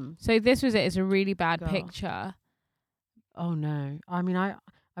another. So this was it. It's a really bad Girl. picture. Oh no! I mean, I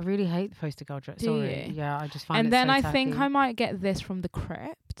really hate the poster girl dress. Do Sorry. you? Yeah, I just find. And it then so I think tacky. I might get this from the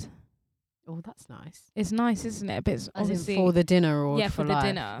Crypt. Oh, that's nice. It's nice, isn't it? But it's As in obviously for the dinner or Yeah, for for the life?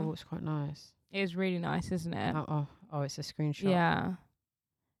 dinner. Oh, it's quite nice. it is really nice, isn't it? Oh, it's a screenshot. Yeah.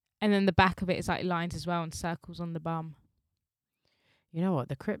 And then the back of it is like lines as well and circles on the bum. You know what?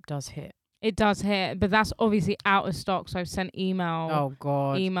 The Crypt does hit. It does hit, but that's obviously out of stock. So I've sent email. Oh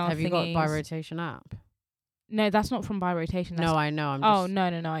God. email Have you got By thingies. Rotation app? No, that's not from By Rotation. That's No, I know. I'm Oh just,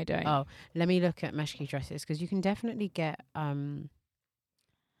 no, I don't. Oh, let me look at Meshki dresses because you can definitely get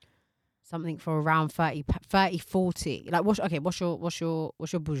something for around 30, 40. Like what's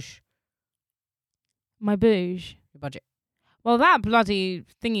your bouge, My bouge. your budget? Well, that bloody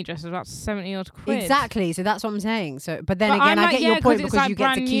thingy dress is about 70 odd quid. Exactly. So that's what I'm saying. So, but then But again, I'm I get like, your point 'cause it's because like you get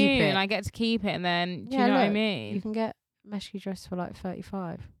to brand keep new it. and I get to keep it, and then do Yeah, you know what I look, mean? You can get Meshki dress for like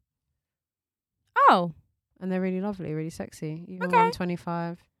 35, Oh, and they're really lovely, really sexy. Even Okay.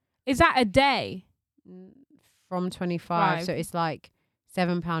 125 is that a day? from 25. Five. So it's like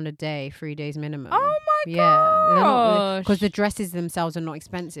 £7 a day, 3 days minimum. Oh my Yeah, because gosh. the dresses themselves are not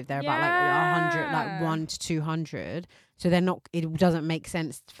expensive. They're about like 100, like Yeah. 1 to 200. So they're not. It doesn't make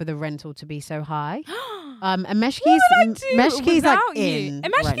sense for the rental to be so high. And Meshki's Meshki's like without you? in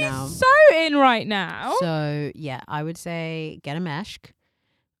And right Meshki's now. so in right now. So yeah, I would say get a Meshk.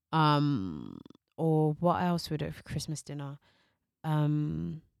 Or what else would we do for Christmas dinner? I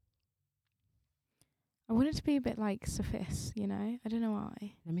want it to be a bit like Sophis, you know? I don't know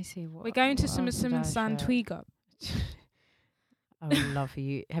why. Let me see what We're going to what some else would I San share? Twiga. I would love for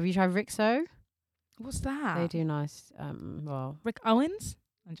you. Have you tried Rixo? What's that? They do nice. Well, Rick Owens?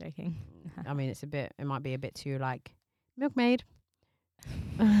 I'm joking. I mean, it might be a bit too like milkmaid.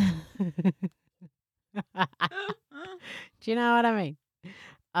 Do you know what I mean?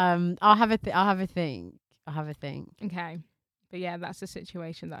 I'll have a think. Okay. But yeah, that's the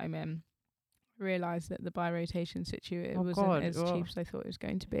situation that I'm in. Realised that the bi-rotation situation Oh wasn't God, as oh. cheap as I thought it was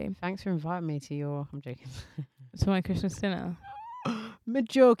going to be. Thanks for inviting me to your. I'm joking. To my Christmas dinner. Me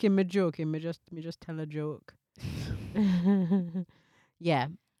joking. Me just tell a joke. Yeah.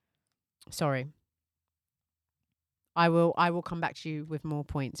 Sorry. I will come back to you with more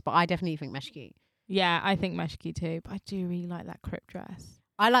points, but I definitely think Meshki. Yeah, I think Meshki too. But I do really like that crip dress.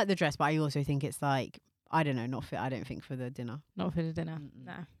 I like the dress, but I also think it's like, I don't know, not fit. I don't think for the dinner. Not for the dinner. Mm-mm.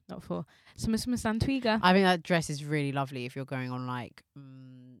 No, not for some San Twiga. I think that dress is really lovely if you're going on like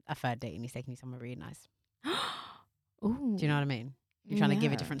a third date and he's taking you somewhere really nice. Ooh. Do you know what I mean? You're trying to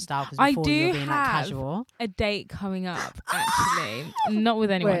give a Yeah. different style because I before do you're being like have casual. a date coming up, actually. Not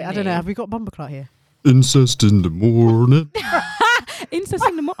with anyone. Wait, I don't know. new. Have we got Bumperclot here? Incest in the morning. Incest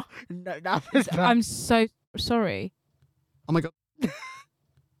in the No, that was bad. I'm so sorry. Oh my god.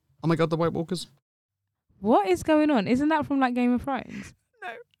 Oh my god, the White Walkers. What is going on? Isn't that from like Game of Thrones?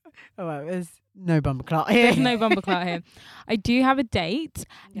 Oh, well, there's no Bumperclot here. There's no Bumperclot here. I do have a date,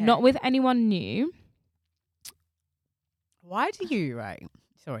 not with anyone new. Why do you, right?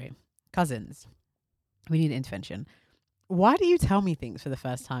 Sorry, cousins. We need intervention. Why do you tell me things for the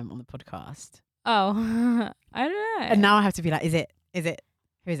first time on the podcast? Oh, I don't know. And now I have to be like, is it?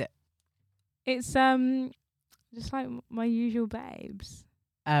 Who is it? It's just like my usual babes.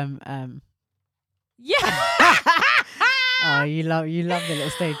 Yeah. Oh, you love the little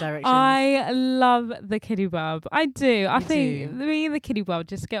stage directions. I love the Kiddie Bub. I do. I You think do. me and the Kiddie Bub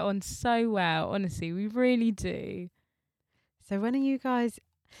just get on so well. Honestly, we really do. So when are you going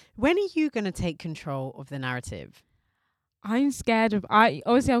to take control of the narrative? I'm scared of.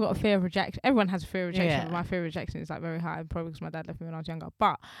 Obviously I've got a fear of rejection. Everyone has a fear of rejection. Yeah. But my fear of rejection is like very high. Probably because my dad left me when I was younger.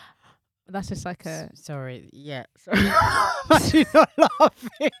 But that's just like a. Sorry, yeah. Sorry. I'm not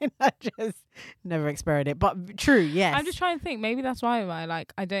laughing. I just never experienced it. But true, yes. I'm just trying to think. Maybe that's why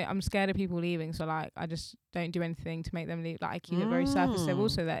I'm scared of people leaving. So like I just don't do anything to make them leave. Like I keep it very surface level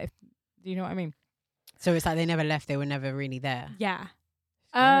so that do you know what I mean? So it's like they never left. They were never really there. Yeah.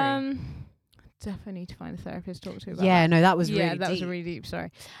 Scary. Definitely need to find a therapist to talk to about Yeah, that. no, that was Yeah, really that was deep. really deep.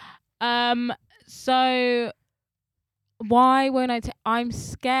 Sorry. So why won't I? I'm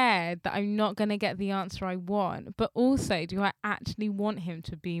scared that I'm not gonna get the answer I want. But also, do I actually want him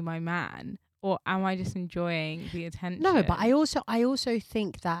to be my man, or am I just enjoying the attention? No, but I also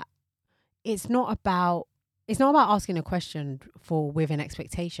think that it's not about asking a question with an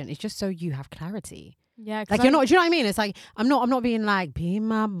expectation. It's just so you have clarity. Yeah, 'cause Like you're not. Do you know what I mean? It's like I'm not being like be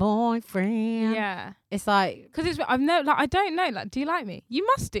my boyfriend. Yeah, It's like because I don't know. Like, do you like me? You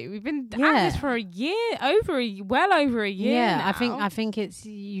must do. We've been at this Yeah. for a year, well over a year. yeah. now. I think it's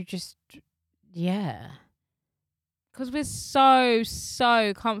you just yeah. Because we're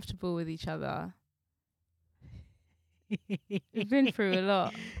so comfortable with each other. We've been through a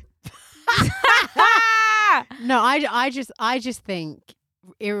lot. No, I just think,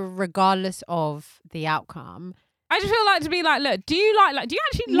 regardless of the outcome. I just feel like to be like, look, do you do you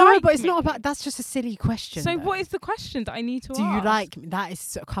actually No, like but it's me? not about. That's just a silly question. So though. what is the question that I need to Do ask? you like me? That is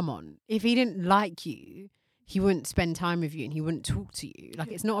so, come on. If he didn't like you, he wouldn't spend time with you and he wouldn't talk to you.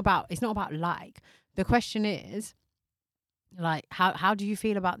 Like it's not about like. The question is, like, how do you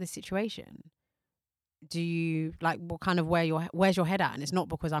feel about this situation? Do you like what kind of where's your head at? And it's not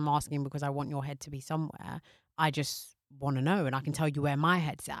because I'm asking because I want your head to be somewhere. I just want to know, and I can tell you where my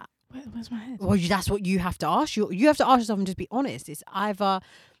head's at. Where's my head? Well, that's what you have to ask. You have to ask yourself and just be honest. It's either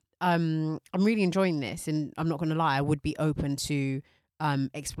I'm really enjoying this, and I'm not going to lie, I would be open to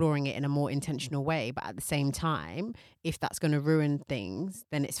exploring it in a more intentional way. But at the same time, if that's going to ruin things,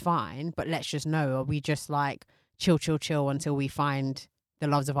 then it's fine. But let's just know, are we just like chill until we find the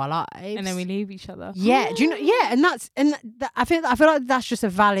loves of our lives, And then we leave each other. Yeah, do you know? Yeah, and I feel like that's just a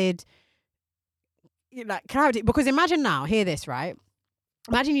valid like clarity. Because imagine now, hear this, right?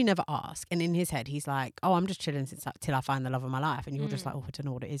 Imagine you never ask, and in his head he's like, "Oh, I'm just chilling till I find the love of my life," and you're just like, "Oh, I don't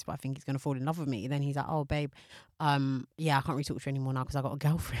know what it is, but I think he's gonna fall in love with me." And then he's like, "Oh, babe, yeah, I can't really talk to you anymore now because I got a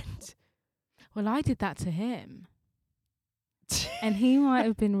girlfriend." Well, I did that to him, and he might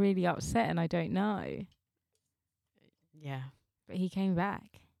have been really upset, and I don't know. Yeah, but he came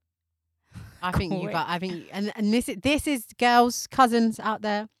back. I think and this is girls, cousins out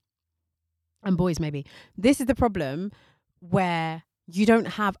there, and boys maybe. This is the problem where you don't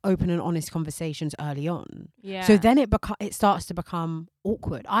have open and honest conversations early on. Yeah. So then it starts to become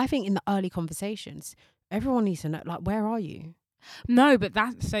awkward. I think in the early conversations, everyone needs to know, like, where are you? No, but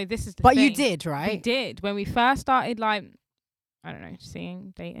this is the But thing. you did, right? We did. When we first started, like, I don't know,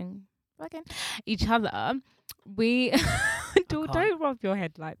 dating, fucking each other, we... don't rub your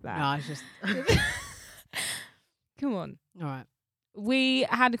head like that. No, I was just... Come on. All right. We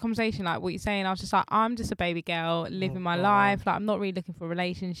had a conversation like what you're saying. I was just like, I'm just a baby girl living my life. Like, I'm not really looking for a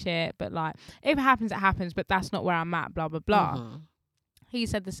relationship, but like, if it happens, it happens, but that's not where I'm at, blah, blah, blah. Mm-hmm. He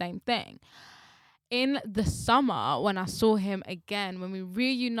said the same thing. In the summer, when I saw him again, when we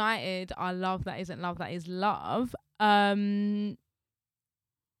reunited our love that isn't love, that is love,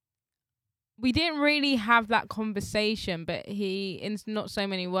 we didn't really have that conversation, but he, in not so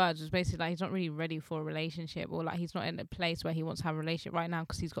many words, was basically like, he's not really ready for a relationship, or like he's not in a place where he wants to have a relationship right now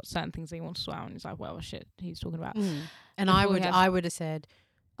because he's got certain things that he wants to sort out, and he's like, well, shit, he's talking about. And I would have said,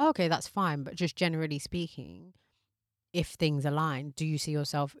 okay, that's fine, but just generally speaking, if things align, do you see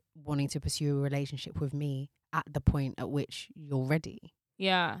yourself wanting to pursue a relationship with me at the point at which you're ready?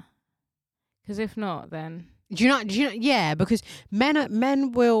 Yeah, because if not, then do you know? Yeah, because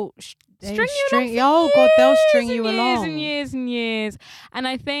men will string you along. Oh God, they'll string you years along and years and years. And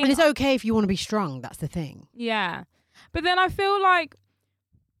I think, and it's okay if you want to be strung. That's the thing. Yeah, but then I feel like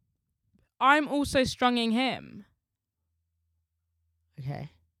I'm also strunging him. Okay.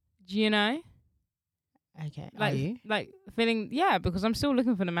 Do you know? Okay. Like, are you? Like feeling, yeah, because I'm still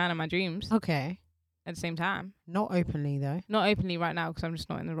looking for the man of my dreams Okay. at the same time. Not openly though. Not openly right now because I'm just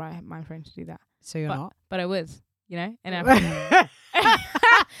not in the right mind frame to do that. So you're not. But I was, you know, and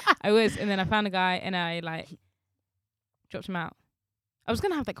I was, and then I found a guy and I like dropped him out. I was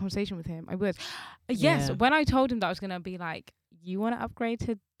gonna have that conversation with him. I was, yes. Yeah. When I told him that I was gonna be like, you want to upgrade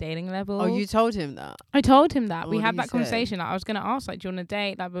to dating level? Oh, you told him that? I told him that. What We did had he that say? conversation. Like, I was gonna ask, like, do you want to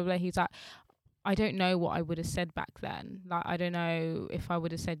date? Like, blah, blah, blah. He's like, I don't know what I would have said back then. Like, I don't know if I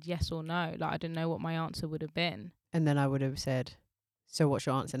would have said yes or no. Like, I don't know what my answer would have been. And then I would have said, so what's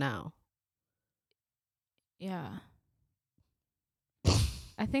your answer now? Yeah.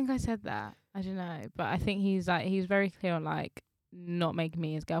 I think I said that. I don't know. But I think he's very clear on, like, not making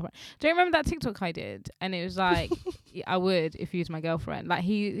me his girlfriend. Do you remember that TikTok I did? And it was like, I would if he was my girlfriend. Like,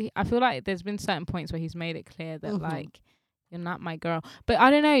 I feel like there's been certain points where he's made it clear that, like, you're not my girl. But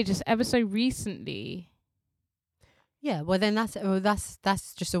I don't know, just ever so recently. Yeah, well then that's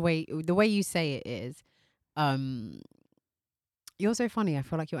just the way you say it is. You're so funny. I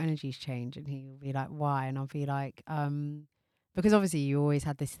feel like your energy's changed, and he'll be like, "Why?" And I'll be like, because obviously you always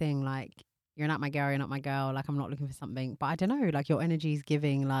had this thing like, "You're not my girl, you're not my girl." Like, I'm not looking for something, but I don't know. Like, your energy's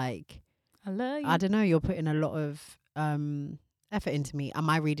giving like, I love you. I don't know. You're putting a lot of effort into me. Am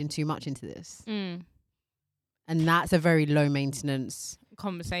I reading too much into this? And that's a very low maintenance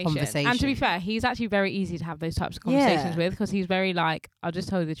conversation. And to be fair, he's actually very easy to have those types of conversations with, because he's very like, I'll just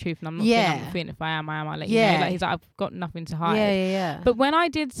tell you the truth, and I'm not feeling if I am, I'll let you know. Like, he's like, I've got nothing to hide. Yeah. But when I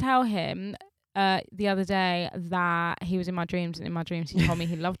did tell him the other day that he was in my dreams, and in my dreams he told me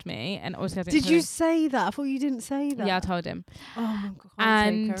he loved me, and obviously I didn't. Did you say that? I thought you didn't say that. Yeah, I told him. Oh my God,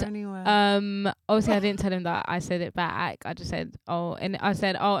 and take her anywhere. Obviously I didn't tell him that. I said it back. I just said, oh, and I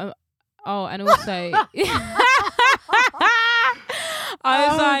said, and also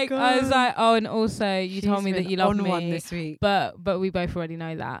I was like, oh, and also you told me that you love me. One this week. But we both already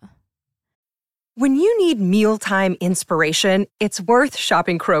know that. When you need mealtime inspiration, it's worth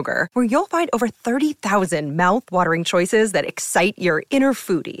shopping Kroger, where you'll find over 30,000 mouth-watering choices that excite your inner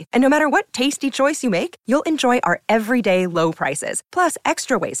foodie. And no matter what tasty choice you make, you'll enjoy our everyday low prices, plus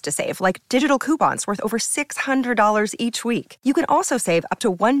extra ways to save, like digital coupons worth over $600 each week. You can also save up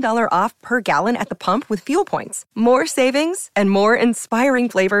to $1 off per gallon at the pump with fuel points. More savings and more inspiring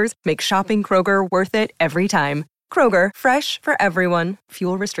flavors make shopping Kroger worth it every time. Kroger, fresh for everyone.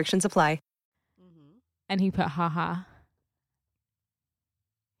 Fuel restrictions apply. And he put, haha.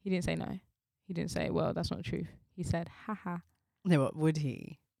 He didn't say no. He didn't say, well, that's not the truth. He said, haha. No, what would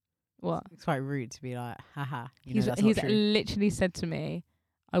he? What? It's quite rude to be like, haha. He's literally said to me,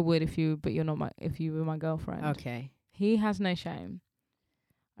 I would if you were my girlfriend. Okay. He has no shame.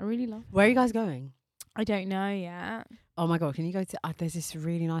 I really love him. Where are you guys going? I don't know yet. Oh my god, can you go to? There's this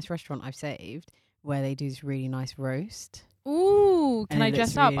really nice restaurant I've saved where they do this really nice roast. Ooh, can And I it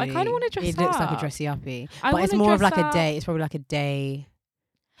looks dress up? I kind of really- want to dress up. It looks like a dressy uppy, I but it's wanna more of dress like a up. day. It's probably like a day.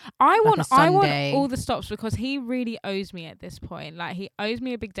 I like want a I want Sunday. all the stops because he really owes me at this point. Like he owes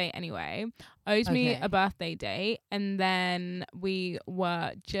me a big date anyway, owes me Okay. a birthday date, and then we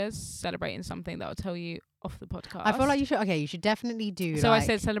were just celebrating something that I'll tell you off the podcast. I feel like you should. Okay, you should definitely do. So like, I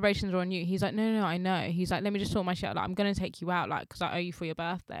said celebrations are on you. He's like, no, I know. He's like, let me just sort my shit out. Like, I'm gonna take you out, like, because I owe you for your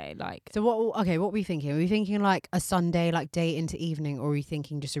birthday. Like, So what? Okay, what were we thinking? Were we thinking like a Sunday, like day into evening, or were we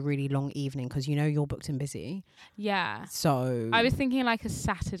thinking just a really long evening? Because you know you're booked and busy. yeah. So I was thinking like a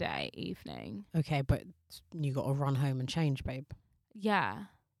Saturday evening. okay, but you got to run home and change, babe. Yeah,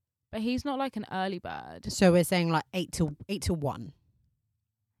 but he's not like an early bird. So we're saying like 8 till 1.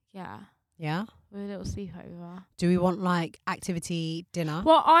 Yeah, Yeah. with a little sleepover. Do we want like activity dinner?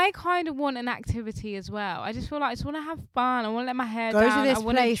 Well, I kind of want an activity as well. I just feel like I just want to have fun. I want to let my hair Go to down. this I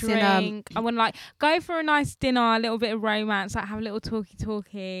want to place in, drink. I want to like go for a nice dinner, a little bit of romance, like have a little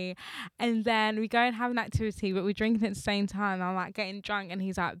talky, and then we go and have an activity, but we're drinking at the same time. And I'm like getting drunk, and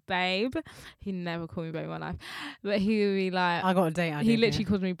he's like, babe. He never called me babe in my life, but he would be like, I got a date. he literally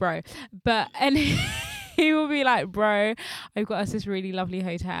calls me bro, but and he will be like, bro, I've got us this really lovely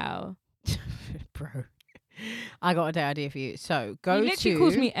hotel. bro. I got a day idea for you. So go He literally to.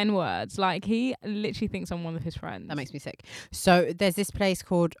 calls me N-words. Like he literally thinks I'm one of his friends. That makes me sick. So there's this place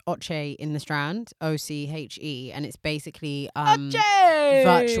called Oche in the Strand, OCHE, and it's basically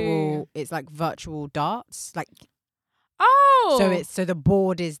virtual. It's like virtual darts. Like Oh. so the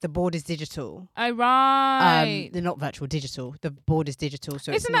board is digital. Oh right. They're not virtual, digital. The board is digital.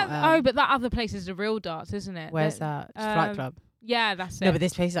 So Isn't it's that? not, But that other place is the real darts, isn't it? where's that? It's Flight Club. Yeah, that's it. No, but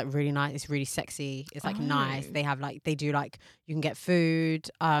this place is like really nice. It's really sexy. It's like nice. Oh. They have like they do like you can get food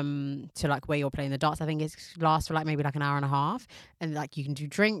to like where you're playing the darts. I think it lasts for like maybe like an hour and a half, and like you can do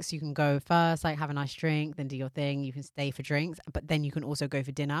drinks. You can go first, like have a nice drink, then do your thing. You can stay for drinks, but then you can also go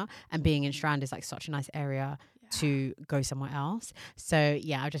for dinner. And being in Strand is like such a nice area to go somewhere else. So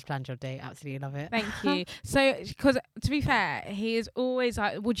yeah, I just planned your date. Absolutely love it. Thank you. So, because to be fair, he is always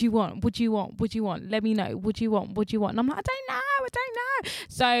like, "What do you want? What do you want? What do you want? Let me know. What do you want? What do you want?" And I'm like, "I don't know. I don't know."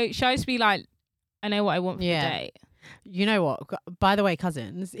 So she always be like, "I know what I want for the date." You know what? By the way,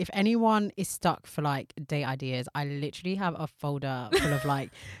 cousins, if anyone is stuck for like date ideas, I literally have a folder full of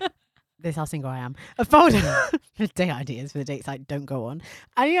like. This is how single I am. A folder of date ideas for the dates I don't go on.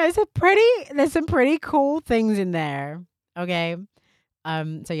 And you know, there's some pretty cool things in there. Okay.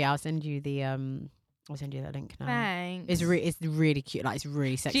 So yeah, I'll send you that link now. Thanks. It's really cute. Like it's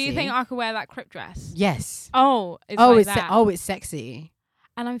really sexy. Do you think I could wear that crip dress? Yes. Oh, it's like that. It's sexy.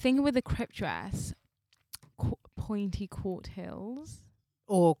 And I'm thinking with the crip dress, pointy court heels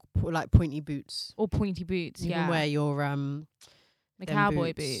Or like pointy boots. or pointy boots. You Yeah, can wear your the them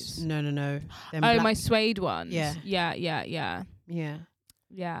cowboy boots. No. Them Oh, black- my suede ones. Yeah. yeah. Yeah.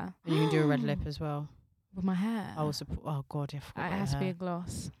 Yeah. And you can do a red lip as well. With my hair. I will support. Oh god, yeah. I forgot It about has to be a her.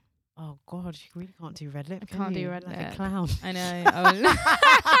 gloss. Oh god, you really can't do red lip. I can can't do you? red like lip. a clown. I know.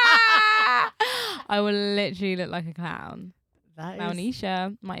 I will literally look like a clown. That is.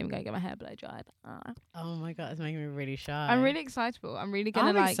 Clownisha. Might even go get my hair blow dried. Oh my god, it's making me really shy. I'm really excitable. I'm really gonna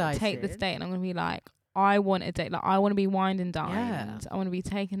I'm like take this excited. date, and I'm gonna be like, I want a date. Like I want to be wined and dined. Yeah. I want to be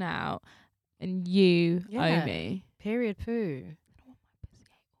taken out, and you Yeah. owe me. period poo.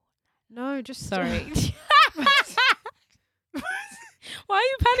 No, just Sorry. Why are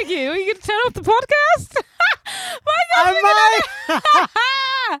you panicking? Are you gonna turn off the podcast? My God,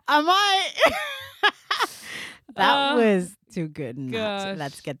 you're I might. That Oh, was too good. Nat. gosh.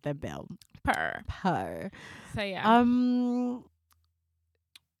 Let's get the bill. Purr. Per. So yeah. So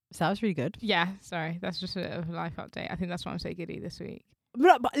that was really good. Yeah, sorry. That's just a life update. I think that's why I'm so giddy this week.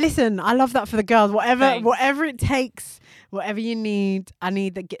 But listen, I love that for the girls. Thanks. Whatever it takes, whatever you need. I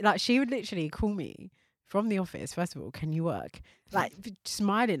need the like. She would literally call me from the office. First of all, can you work? Like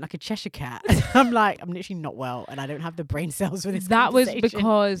smiling like a Cheshire cat. I'm like, I'm literally not well, and I don't have the brain cells for this. That was conversation.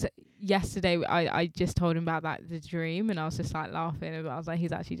 because yesterday I just told him about the dream, and I was just like laughing. But I was like,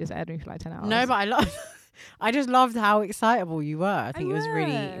 he's actually just aired me for like 10 hours. No, but I love. I just loved how excitable you were. I think it was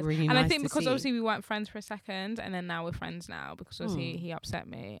really, was. really and nice. I think to because see. obviously we weren't friends for a second, and then now we're friends now because obviously he upset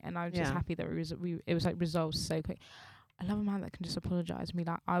me, and I was just Yeah. happy that it was like resolved so quick. I love a man that can just apologize and be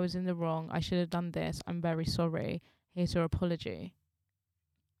like, I was in the wrong. I should have done this. I'm very sorry. Here's your apology.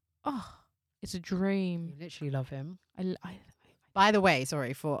 Oh, it's a dream. You literally love him. I By the way,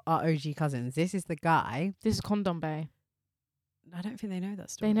 sorry for our OG cousins. This is the guy. this is Condom Bay. I don't think they know that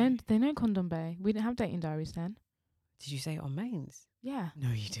story. They know Condom Bay. We didn't have dating diaries then. Did you say it on mains? Yeah, No,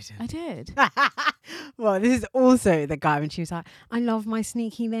 you didn't. I did. Well, this is also the guy when she was like, I love my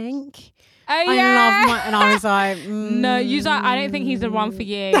sneaky link. Oh I yeah. love my, and I was like, No, you was like, I don't think he's the one for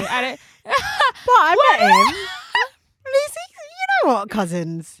you. I don't. But I met him. Lucy, you know what,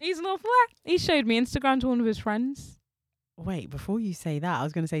 cousins? He's Northwest. He showed me Instagram to one of his friends. Wait, before you say that, I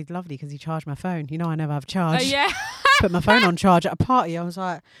was going to say it's lovely because he charged my phone. You know, I never have Oh charge. yeah. Put my phone on charge at a party. I was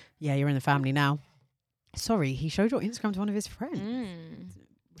like, yeah, you're in the family now. Sorry, he showed your Instagram to one of his friends.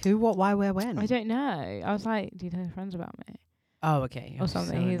 Who, what, why, where, when? I don't know. I was like, do you tell your friends about me? Oh, okay. Or Oh,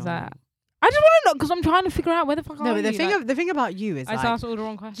 something. so He's like, annoying. I just want to know because I'm trying to figure out where the fuck No, are but the you? thing, Like, the thing about you is I just like, asked all the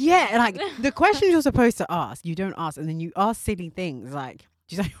wrong questions. yeah, like the questions you're supposed to ask, you don't ask, and then you ask silly things like,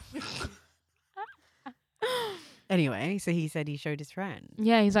 do you say? Anyway, so he said he showed his friend.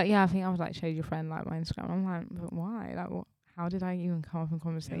 Yeah, he's like, yeah, I think I was like, showed your friend like my Instagram. I'm like, but why? Like, what? How did I even come up in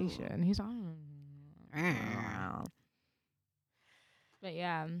conversation? And he's like, but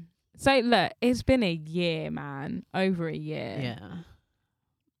yeah. So look, it's been a year, man, over a year. Yeah.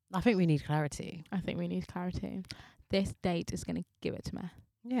 I think we need clarity. I think we need clarity. This date is gonna give it to me.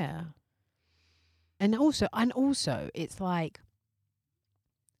 Yeah. And also, it's like,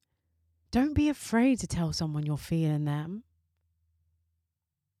 don't be afraid to tell someone you're feeling them.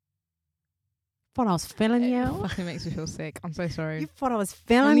 Thought I was feeling It you. fucking makes me feel sick. I'm so sorry. You thought I was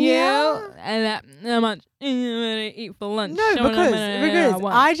feeling you. And that how much I'm gonna eat for lunch. No,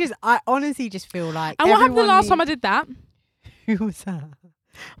 because I honestly just feel like. And what happened the everyone last time I needs- did that? Who was that?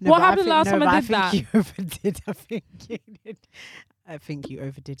 What but happened last time I did but that? I think you overdid. I think you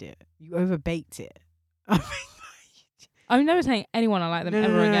overdid it. You overbaked it. I'm never telling anyone I like them No,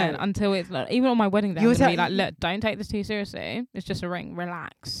 ever no, no, again no. until it's like, even on my wedding day. You I'm were gonna be tell- like, look, don't take this too seriously. It's just a ring.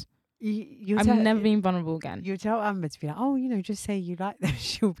 Relax. You I've never been vulnerable again. You tell Amber to be like, oh, just say you like them.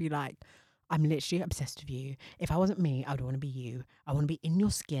 She'll be like, I'm literally obsessed with you. If I wasn't me, I would want to be you. I want to be in your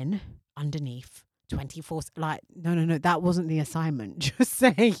skin, underneath, 24. Like, no, that wasn't the assignment. Just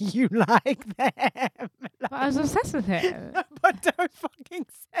say you like them. But I was obsessed with it. But don't fucking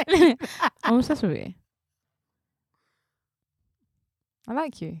say that. I'm obsessed with you. I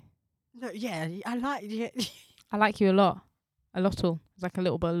like you. No, yeah, I like you. I like you a lot. A lot all. It's like a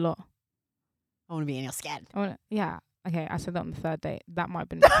little bit a lot. I want to be in your skin. Yeah. Okay, I said that on the third date. That might have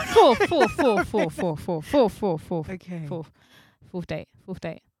been fourth. Okay. Fourth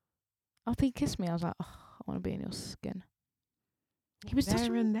date. After he kissed me, I was like, oh, I want to be in your skin. He was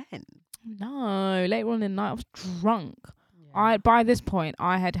there and then. No, later on in the night, I was drunk. By this point,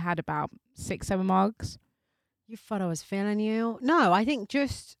 I had had about 6-7 mugs. You thought I was feeling you? No, I think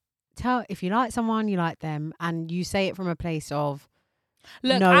just tell, if you like someone, you like them, and you say it from a place of,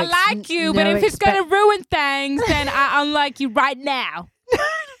 Look, no I ex- like you, no but if it's going to expect- ruin things, then I unlike you right now.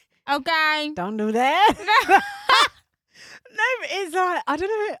 Okay? don't do that. No, but it's like, I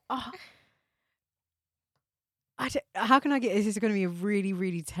don't know. How can I get this? Is going to be a really,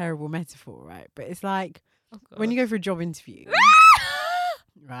 really terrible metaphor, right? But it's like when you go for a job interview,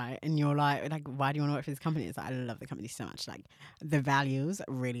 right? And you're like, why do you want to work for this company? It's like, I love the company so much. Like, the values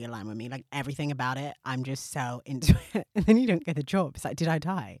really align with me. Like, everything about it, I'm just so into it. And then you don't get the job. It's like, did I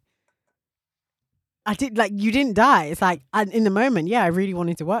die? I did. Like, you didn't die. It's like, in the moment, yeah, I really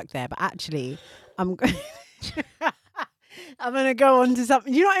wanted to work there, but actually, I'm going to go on to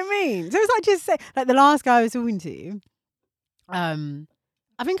something. You know what I mean? So it's like, just say, like, the last guy I was talking to,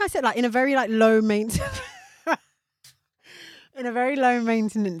 I think I said, like, in a very, like, low maintenance in a very low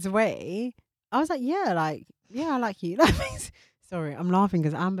maintenance way, I was like, yeah, I like you. Sorry, I'm laughing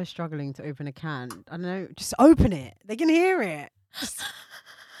because Amber's struggling to open a can. I don't know, just open it. They can hear it.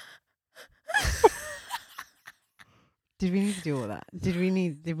 Did we need to do all that? Did we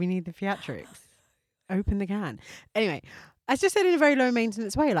need the theatrics? Open the can. Anyway, I just said in a very low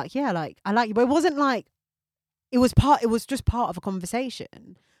maintenance way, like, yeah, like, I like you, but it wasn't like, it was just part of a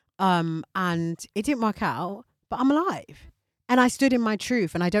conversation. And it didn't work out, but I'm alive. And I stood in my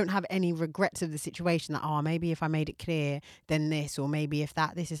truth, and I don't have any regrets of the situation that, maybe if I made it clear, then this, or maybe if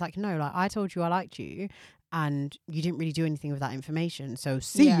that, this is like, no, like, I told you I liked you and you didn't really do anything with that information. So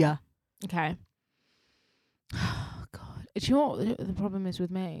see ya. Okay. Oh, God. Do you know what the problem is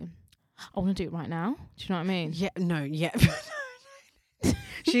with me? I want to do it right now. Do you know what I mean? Yeah, no, yeah.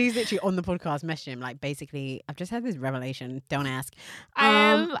 She's literally on the podcast messaging him, like, basically, I've just had this revelation. Don't ask.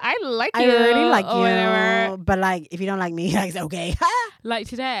 I like you. I really like or you, whatever. but like, if you don't like me, like, it's okay. Like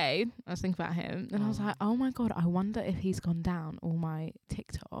today, I was thinking about him, and I was like, oh my God, I wonder if he's gone down all my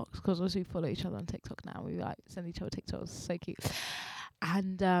TikToks, because obviously we follow each other on TikTok now. We like send each other TikToks, so cute.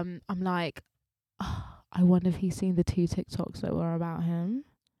 And I'm like, oh, I wonder if he's seen the 2 TikToks that were about him,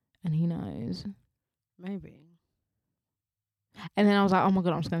 and he knows. Maybe. And then I was like, oh my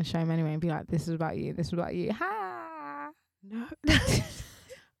God, I'm just going to show him anyway and be like, this is about you. This is about you. Ha! No.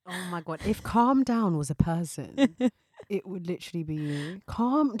 Oh my God. If calm down was a person, it would literally be you.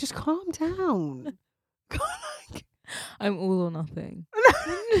 Just calm down. I'm all or nothing.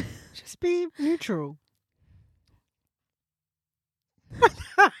 Just be neutral.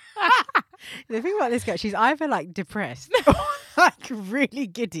 The thing about this girl, she's either like depressed or like really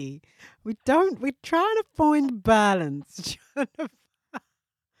giddy. We're trying to find balance. Oh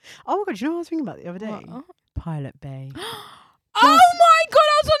my God, you know what I was thinking about the other day? What? Pilot Bay. Oh my God,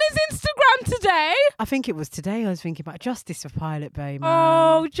 I was on his Instagram today. I think it was today I was thinking about justice for Pilot Bay, man.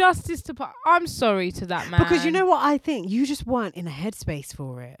 Oh, justice to... I'm sorry to that man. Because you know what I think? You just weren't in a headspace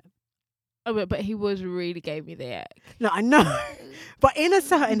for it. Oh, but he was really gave me the ick. No, I know. But in a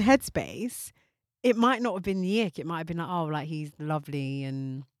certain headspace, it might not have been the ick. It might have been like, oh, like he's lovely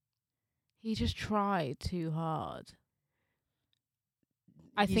and... He just tried too hard.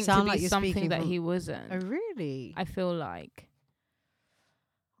 I You think sound to like be you're something speaking that from- he wasn't. Oh, really? I feel like.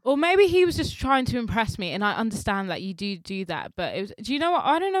 Or maybe he was just trying to impress me, and I understand that you do that. But it was, do you know what?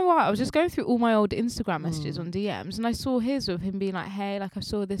 I don't know why. I was just going through all my old Instagram messages on DMs, and I saw his with him being like, "Hey, like I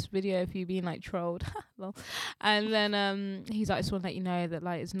saw this video of you being like trolled," Lol. And then he's like, "I just want to let you know that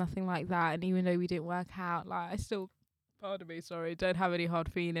like it's nothing like that, and even though we didn't work out, like I still, pardon me, sorry, don't have any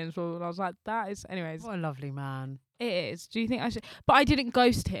hard feelings." And I was like, "That is, anyways, What a lovely man. it is." Do you think I should? But I didn't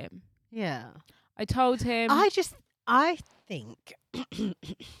ghost him. Yeah. I told him. I think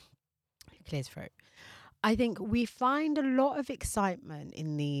clear throat. I think we find a lot of excitement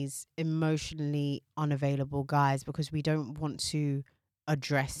in these emotionally unavailable guys because we don't want to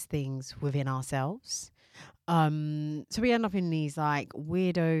address things within ourselves. So we end up in these like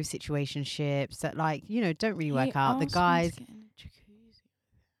weirdo situationships that like, you know, don't really work out. The guys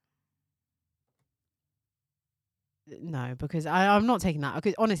no, because I'm not taking that.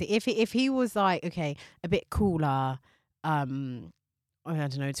 Because honestly, if he was like, okay, a bit cooler, I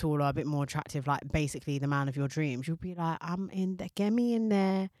don't know, taller, a bit more attractive, like basically the man of your dreams, you'll be like, I'm in there, get me in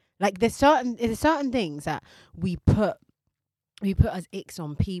there. Like there's certain things that we put as icks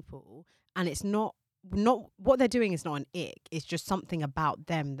on people, and it's not what they're doing is not an ick. It's just something about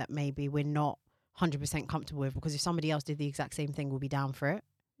them that maybe we're not 100% comfortable with, because if somebody else did the exact same thing, we'll be down for it.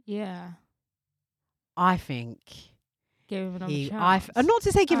 Yeah. I think Give him another chance. not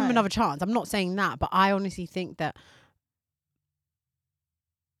to say give him another chance. I'm not saying that, but I honestly think that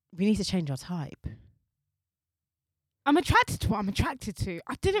we need to change our type. I'm attracted to what I'm attracted to.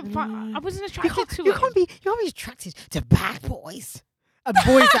 I didn't find. I wasn't attracted to You it. can't be attracted to bad boys. And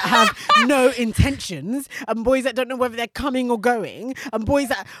boys that have no intentions, and boys that don't know whether they're coming or going, and boys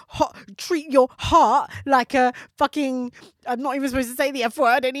that treat your heart like a fucking, I'm not even supposed to say the F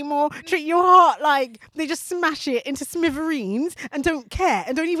word anymore, treat your heart like they just smash it into smithereens and don't care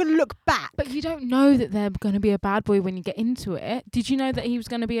and don't even look back. But you don't know that they're going to be a bad boy when you get into it. Did you know that he was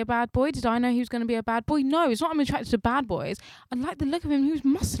going to be a bad boy? Did I know he was going to be a bad boy? No, it's not I'm attracted to bad boys. I like the look of him. He was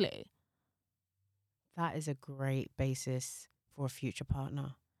muscly. That is a great basis for a future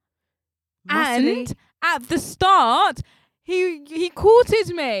partner. And at the start, he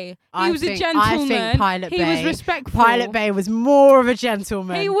courted me. He was a gentleman. I think Pilot he Bay was respectful. Pilot Bay was more of a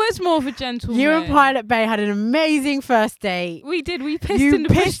gentleman. He was more of a gentleman. You and Pilot Bay had an amazing first date. We did. We pissed You in the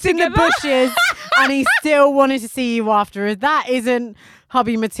pissed bush in the together. bushes, and he still wanted to see you after. If that isn't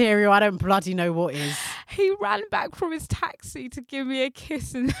hubby material, I don't bloody know what is. He ran back from his taxi to give me a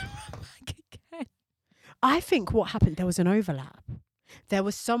kiss and then ran back again. I think what happened, there was an overlap. There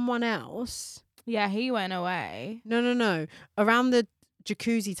was someone else. Yeah, he went away. No. Around the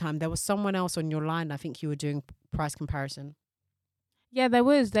jacuzzi time, there was someone else on your line. I think you were doing price comparison. Yeah, there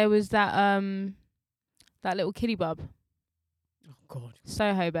was that that little kitty bub. Oh, God.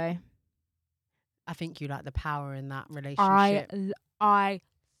 Soho Bay. I think you like the power in that relationship.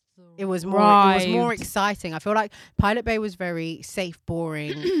 It was more exciting. I feel like Pilot Bay was very safe,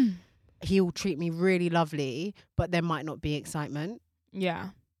 boring. He'll treat me really lovely, but there might not be excitement. Yeah.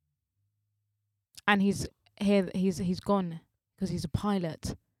 And he's gone because he's a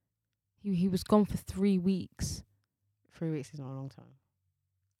pilot. He was gone for 3 weeks. 3 weeks is not a long time.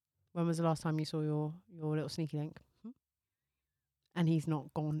 When was the last time you saw your little sneaky link? And he's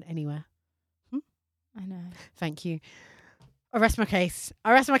not gone anywhere. I know. Thank you. Arrest my case,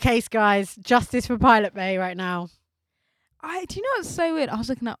 guys. Justice for Pilot Bay right now. Do you know what's so weird? I was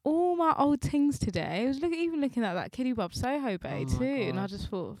looking at all my old things today. I was even looking at that Kitty Bob Soho Bay Oh my too, and I God. just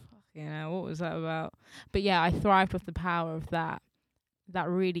thought, what was that about? But yeah, I thrived with the power of that. That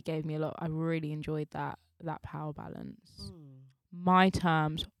really gave me a lot. I really enjoyed that power balance. My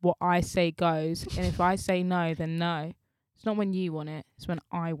terms, what I say goes, and if I say no, then no. It's not when you want it. It's when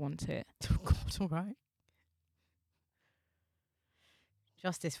I want it. Oh God, all right.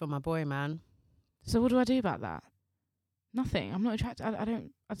 Justice for my boy, man. So what do I do about that? Nothing. I'm not attracted. I don't.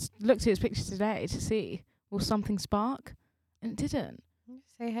 I just looked at his picture today to see will something spark, and it didn't.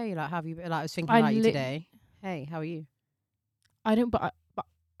 Say hey, like, have you? Like, I was thinking I about you lit- today. Hey, how are you? I don't. But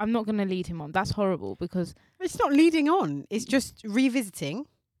I'm not gonna lead him on. That's horrible because. It's not leading on. It's just revisiting.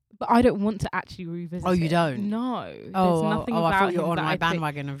 But I don't want to actually revisit. Oh, you it. don't? No. There's Oh, nothing I about thought you were him on that my I think-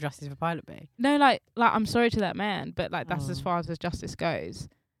 bandwagon of Justice for Pilot Bay. No, like I'm sorry to that man, but like that's as Oh. far as justice goes.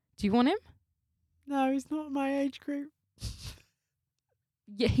 Do you want him? No, he's not my age group.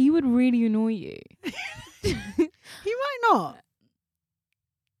 Yeah, he would really annoy you. He might not.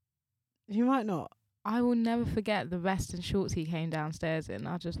 He might not. I will never forget the vest and shorts he came downstairs in.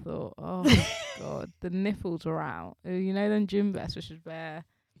 I just thought, oh God, the nipples were out. You know them gym vests which is bare.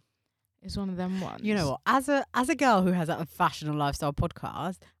 It's one of them ones. You know what? As a girl who has a fashion and lifestyle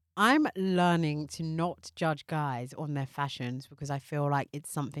podcast, I'm learning to not judge guys on their fashions because I feel like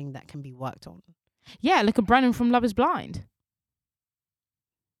it's something that can be worked on. Yeah, look at Brennan from Love Is Blind.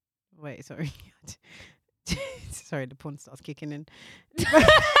 Wait, sorry. Sorry, the porn star's kicking in.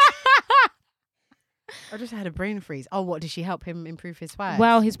 I just had a brain freeze. Oh, what, did she help him improve his swag?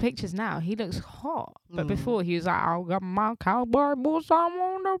 Well, his pictures now, he looks hot. But Mm. before, he was like, I got my cowboy boots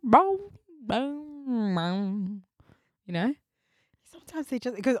on the boat. You know? Sometimes they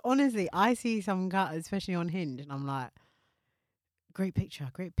just, because honestly, I see some guys, especially on Hinge, and I'm like, great picture.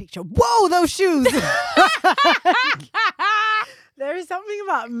 Whoa, those shoes! There is something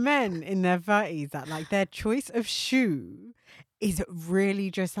about men in their 30s that, like, their choice of shoe is really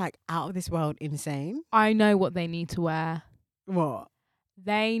just, like, out of this world insane. I know what they need to wear. What?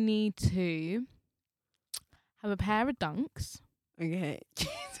 They need to have a pair of Dunks. Okay.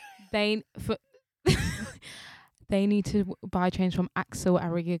 They need to buy trains from Axel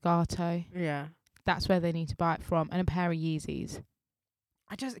Arigato. Yeah. That's where they need to buy it from, and a pair of Yeezys.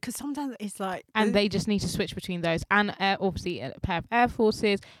 Because sometimes it's like, And they just need to switch between those. And obviously a pair of Air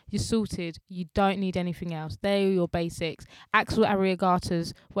Forces. You're sorted. You don't need anything else. They're your basics. Axel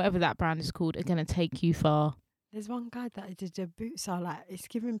Arigatos, whatever that brand is called, are going to take you far. there's one guy that did the boots are like, it's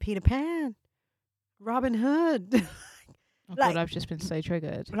giving Peter Pan, Robin Hood. Oh Like- God, I've just been so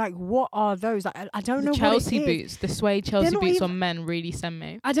triggered. Like, what are those? Like, I don't know The what Chelsea it is. boots, the suede Chelsea not boots even- on men really send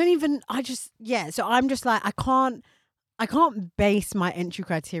me. So I'm just like, I can't base my entry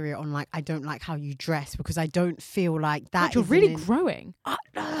criteria on like, I don't like how you dress because I don't feel like that. God, you're is really an growing.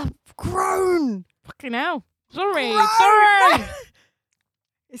 grown. Fucking hell. Sorry. Grown! Sorry.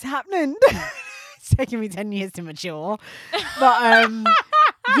 It's happening. It's taking me 10 years to mature. But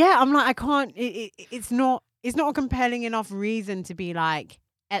yeah, I'm like, I can't, it's not a compelling enough reason to be like,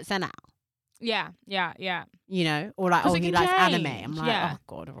 it's an out. Yeah. You know, or like, 'Cause oh, it he can likes anime. change, I'm like, yeah. oh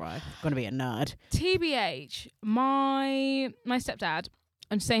God, all right, I'm gonna be a nerd. TBH, my stepdad,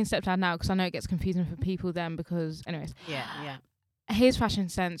 I'm saying stepdad now because I know it gets confusing for people then because, anyways, Yeah. his fashion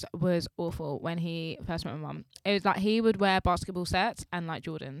sense was awful when he first met my mum. It was like he would wear basketball sets and like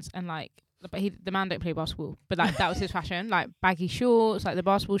Jordans and like, but the man don't play basketball, but like that was his fashion, like baggy shorts, like the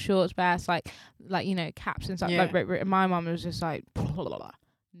basketball shorts, vests, like you know, caps and stuff. Yeah. Like my mum was just like,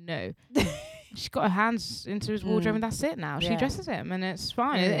 no. She's got her hands into his wardrobe and that's it now. She Yeah. dresses him and it's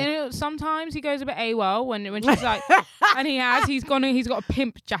fine. Yeah. And sometimes he goes a bit AWOL when she's like, and he's got a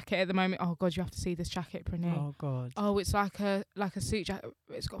pimp jacket at the moment. Oh God, you have to see this jacket, Pranee. Oh God. Oh, it's like a suit jacket.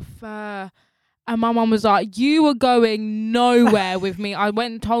 It's got fur. And my mum was like, you are going nowhere with me. I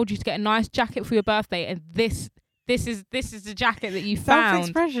went and told you to get a nice jacket for your birthday, and this is the jacket that you found.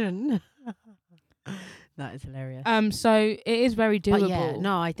 Self-expression. That is hilarious. So it is very doable. But yeah,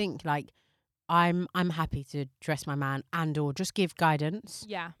 no, I think like I'm happy to dress my man and or just give guidance.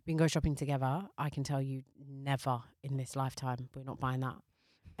 Yeah. We can go shopping together. I can tell you, never in this lifetime we're not buying that.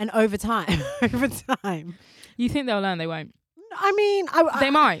 And over time, You think they'll learn? They won't. I mean, They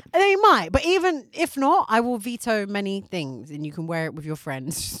might. They might, but even if not, I will veto many things, and you can wear it with your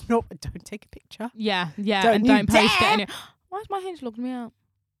friends. Just don't take a picture. Yeah. Don't And you don't post it. dare! Anyway. Why is my Hinge logged me out?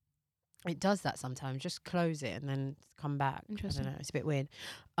 It does that sometimes. Just close it and then come back. Interesting. I don't know. It's a bit weird.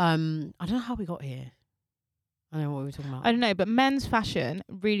 I don't know how we got here. I don't know what we were talking about. I don't know, but men's fashion,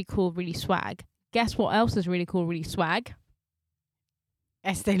 really cool, really swag. Guess what else is really cool, really swag?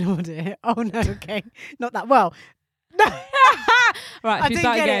 Estee Lauder. Oh no, okay. Not that well. No. Right, I should we didn't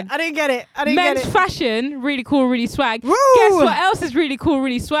start get again? it. I didn't get it. Men's fashion, really cool, really swag. Woo! Guess what else is really cool,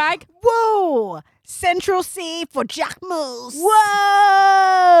 really swag? Whoa! Central C for Jack Moose.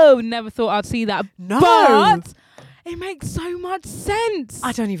 Whoa! Never thought I'd see that. No. But it makes so much sense.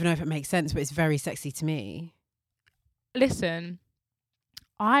 I don't even know if it makes sense, but it's very sexy to me. listen,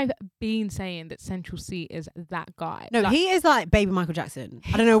 I've been saying that Central C is that guy. No, Like, he is like baby Michael Jackson.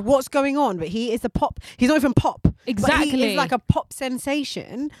 I don't know what's going on, but he is the pop. He's not even pop. exactly. But he is like a pop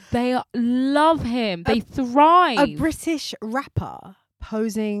sensation. They love him. They thrive. A British rapper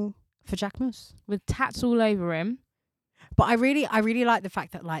posing for Jack Moose. With tats all over him. But I really like the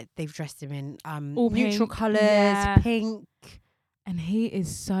fact that like they've dressed him in All neutral pink, colours, yeah. pink. And he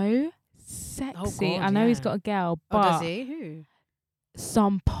is so sexy. God, I know he's yeah. got a girl, Oh, but does he? Who?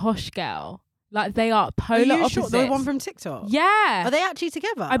 some posh girl. Like they are Are polar you opposites. sure? The one from TikTok? Yeah. Are they actually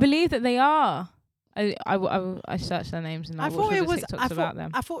together? I believe that they are. I searched their names and I I thought it was. TikToks about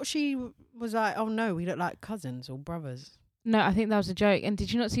them. I thought she was like, oh no, we look like cousins or brothers. No, I think that was a joke. And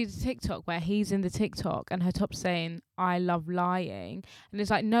did you not see the TikTok where he's in the TikTok and her top saying, "I love lying," and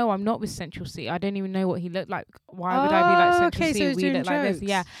it's like, no, I'm not with Central C. I don't even know what he looked like. Why would I be like Central okay, C? so he's We doing look like this, jokes.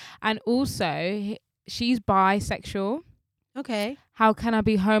 yeah. And also, she's bisexual. Okay. How can I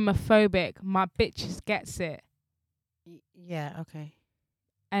be homophobic? My bitches gets it. Yeah. Okay.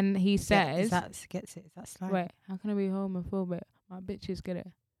 And he Yeah, says, is that slang? wait, how can I be homophobic? My bitches get it.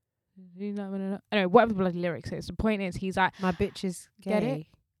 Anyway, whatever the bloody lyrics is. The point is, he's like, My bitch is gay. Get it?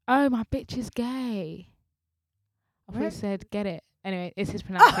 oh, my bitch is gay. I thought he What? said, get it. Anyway, it's his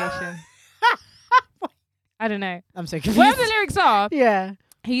pronunciation. I don't know. I'm so confused. Whatever the lyrics are, Yeah.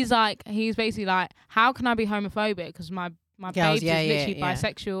 he's basically like, how can I be homophobic? Because my Girls, babes is yeah, literally yeah.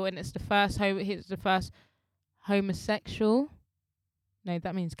 bisexual, and it's the first homosexual. No,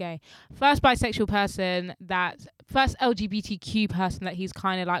 that means gay. First bisexual person first LGBTQ person that he's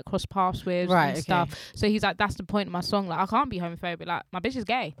kind of like crossed paths with Right, and okay. stuff. So he's like, that's the point of my song. Like, I can't be homophobic. Like, my bitch is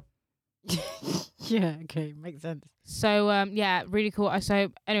gay. Yeah. Okay. Makes sense. So yeah, really cool. So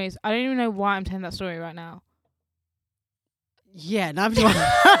anyways, I don't even know why I'm telling that story right now. Yeah. No, I'm just.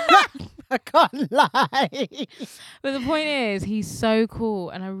 I can't lie. But the point is, he's so cool,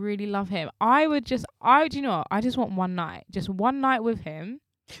 and I really love him. You know what? I just want one night, just one night with him.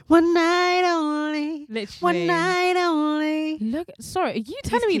 One night only. Literally. One night only. Look, sorry, are you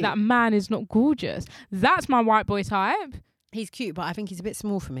telling me cute. that man is not gorgeous? That's my white boy type. He's cute, but I think he's a bit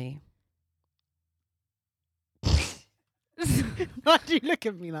small for me. Why do you look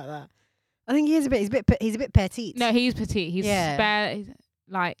at me like that? I think he is a bit. He's a bit petite. No, he's petite. He's Yeah. spare, he's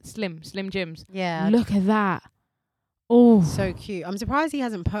like slim Jims. Yeah. Look at that. Oh, So cute. I'm surprised he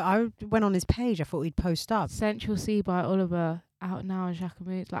hasn't. I went on his page. I thought he'd post up. Central C by Oliver out now on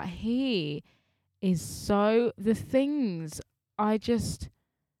Jacquemus. Like, he is so the things. I just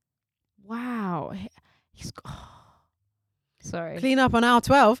wow. He's sorry. Clean up on hour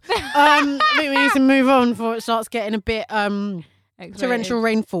 12. I think we need to move on before it starts getting a bit X-rated. torrential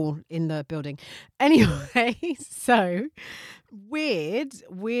rainfall in the building. Anyway, so weird.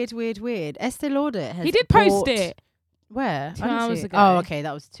 Estee Lauder has He did post bought- it. Where? 2 I didn't see hours it. ago. Oh, okay.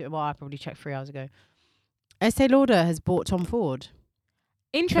 That was well, I probably checked 3 hours ago. Estee Lauder has bought Tom Ford for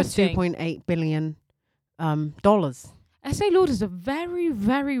Interesting. $2.8 billion dollars. Estee Lauder's a very,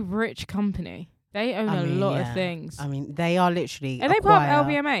 very rich company. They own a lot of things. I mean, they are literally. Are they part of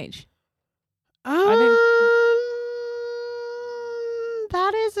LVMH?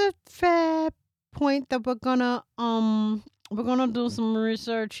 That is a fair point that we're gonna do some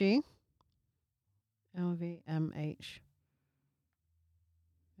researchy. LVMH.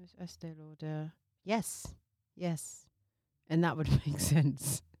 There's Estee Lauder. Yes. And that would make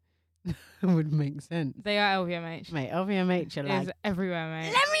sense. That would make sense. They are LVMH. Mate, LVMH are like, It's everywhere,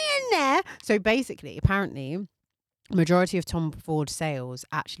 mate. let me in there. So basically, apparently, majority of Tom Ford sales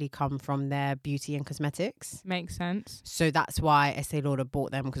actually come from their beauty and cosmetics. Makes sense. So that's why Estee Lauder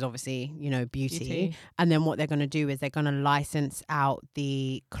bought them, because obviously, you know, beauty. And then what they're going to do is they're going to license out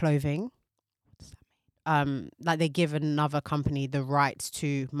the clothing. What does that mean? Like they give another company the rights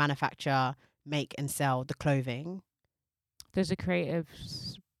to manufacture, make and sell the clothing. Does the creative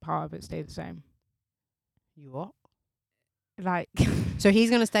part of it stay the same? You what? Like, So he's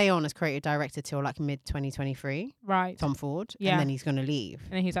going to stay on as creative director till like mid 2023, right. Tom Ford. Yeah. And then he's going to leave.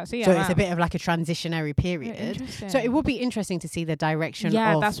 And then he's like, see, So I'm it's a out. bit of like a transitionary period. Interesting. So it will be interesting to see the direction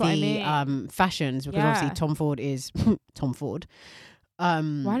Yeah, of that's what I the mean. fashions, because Yeah. obviously Tom Ford is Tom Ford.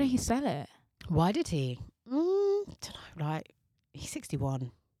 Why did he sell it? Why did he? Don't know. Like he's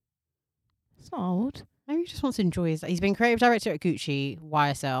 61. It's not old. Maybe he just wants to enjoy his. He's been creative director at Gucci,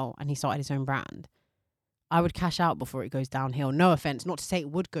 YSL, and he started his own brand. I would cash out before it goes downhill. No offense, not to say it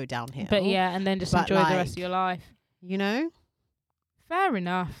would go downhill, But yeah, and then just But enjoy the rest like- of your life. you know. Fair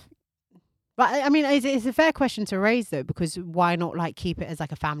enough. But I mean, it's a fair question to raise though, because why not like keep it as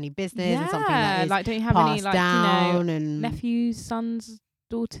like a family business and something that is like, don't you have any passed like down you know and nephews, sons,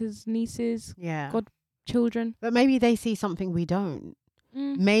 daughters, nieces, yeah. God- children. But maybe they see something we don't.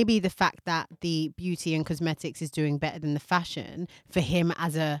 Mm. Maybe the fact that the beauty and cosmetics is doing better than the fashion for him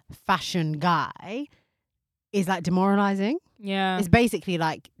as a fashion guy is like demoralizing. Yeah. It's basically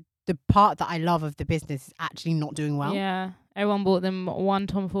like the part that I love of the business is actually not doing well. Yeah. Everyone bought them one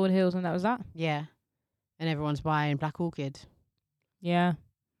Tom Ford Heels and that was that. Yeah. And everyone's buying Black Orchid. Yeah.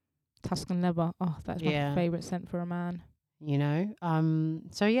 Tuscan leather. Oh, that's my Yeah. favourite scent for a man. You know?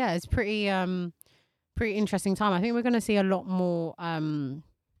 So yeah, it's pretty interesting time. I think we're gonna see a lot more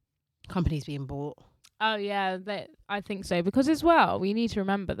companies being bought. Oh yeah, I think so. Because as well, we need to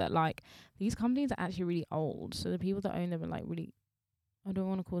remember that like these companies are actually really old. So the people that own them are like really, I don't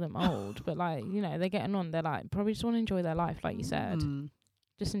want to call them old, but like, you know, they're getting on. They're like probably just want to enjoy their life, like you said.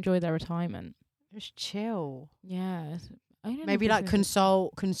 Just enjoy their retirement. Just chill. Yeah. Maybe like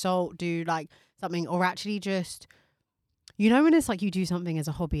consult, do like something, or actually just, you know, when it's like you do something as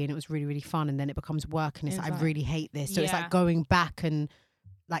a hobby and it was really, really fun and then it becomes work and it's like, I really hate this. So it's like going back and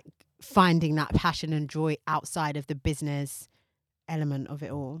like finding that passion and joy outside of the business element of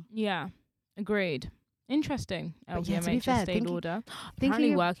it all. Yeah, agreed. Interesting. But yeah, to be LVMH fair, Estee Lauder.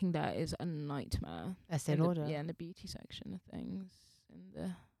 Apparently working there is a nightmare. Estee Lauder? Yeah, in the beauty section of things. In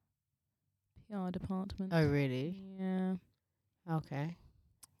the PR department. Oh, really? Yeah. Okay.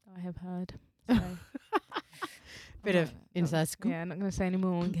 I have heard. So Bit of inside scoop. Yeah, I'm not going to say any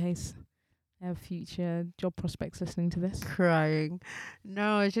more in case I have future job prospects listening to this. Crying.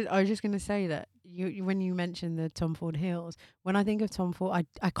 No, I was just going to say that you when you mentioned the Tom Ford Heels, when I think of Tom Ford,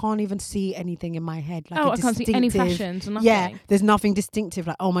 I can't even see anything in my head. Like I can't see any fashions, nothing. Yeah, there's nothing distinctive.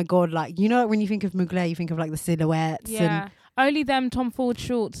 Like, oh my God, like, you know, when you think of Mugler, you think of like the silhouettes. Yeah. Only them Tom Ford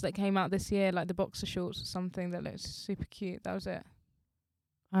shorts that came out this year, like the boxer shorts or something that looks super cute. That was it.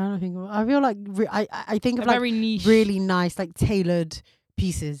 I don't think. I feel like I think of like very niche, really nice, like tailored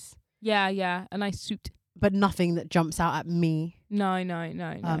pieces. Yeah, a nice suit, but nothing that jumps out at me. No.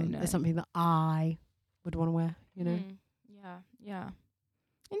 There's something that I would want to wear. You know. Yeah.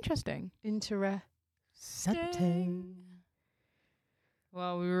 Interesting. Interesting.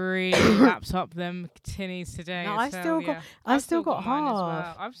 Well, we really wrapped up them tinnies today. No, I've still got half. I've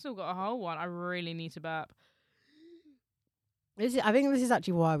still got a whole one. I really need to burp. I think this is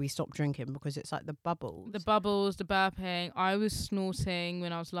actually why we stopped drinking, because it's like the bubbles. The bubbles, the burping. I was snorting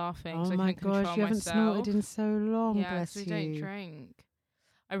when I was laughing. Oh so my I couldn't gosh, control you haven't myself. snorted in so long. Yeah, bless we you. don't drink.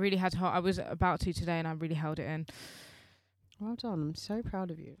 I really had to. I was about to today, and I really held it in. Well done. I'm so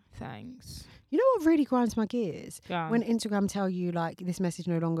proud of you. Thanks. You know what really grinds my gears? Go on. When Instagram tell you like this message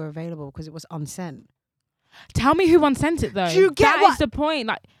no longer available because it was unsent. Tell me who unsent it though. Do you get that what? is the point.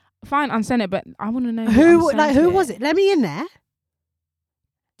 Like, fine, unsent it, but I want to know Who unsent was it? Let me in there.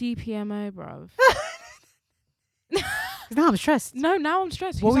 DPMO, bruv. Now I'm stressed. No, now I'm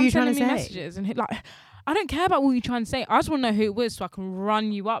stressed. What Who's were you trying to unsending me say? messages and I don't care about what you're trying to say. I just want to know who it was so I can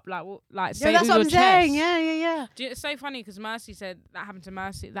run you up say that's it what with I'm your saying. chest. Yeah. It's so funny because Mercy said that happened to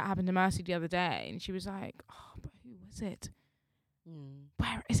Mercy the other day, and she was like, "Oh, but who was it?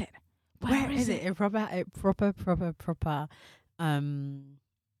 Where is it? Where is it? It proper. It proper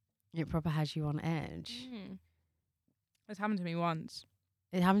has you on edge. It's happened to me once.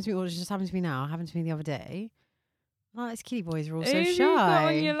 It happens to me. Well, it just happened to me now. It happened to me the other day. Oh, these kitty boys are all so Who shy. you got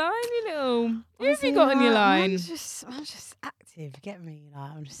on your line, you little? Who have you Honestly, got on your line? I'm just active. Get me?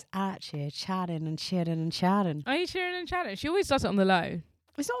 Like, I'm just out here chatting and chatting and chatting. Are you cheering and chatting? She always does it on the low.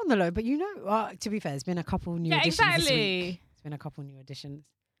 It's not on the low, but you know, to be fair, there's been a couple new additions this week. Exactly. There's been a couple new additions.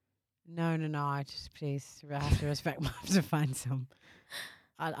 No. I just please have to respect. I have to find some.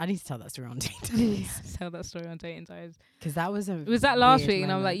 I need to tell that story on Dating Ties. Tell that story on Dating Ties. Because that was Was that last week?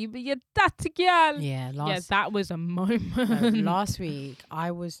 And I was like, you're that girl. Yeah, that was a moment. Last week,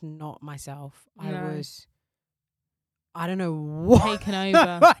 I was not myself. No. I don't know what. Taken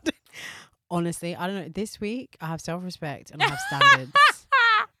over. Honestly, I don't know. This week, I have self-respect and I have standards.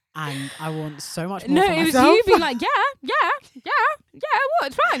 And I want so much more for myself. No, it was you being like, what?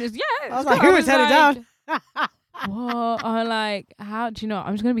 It's fine. I was like, who would turn it down? What? I'm like, how do you know?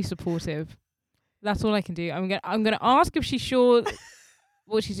 I'm just gonna be supportive. That's all I can do. I'm gonna ask if she's sure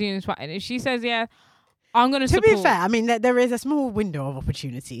what she's doing is fine. And if she says yeah, I'm gonna support. To be fair, I mean there is a small window of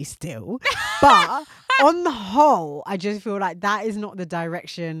opportunity still, but on the whole, I just feel like that is not the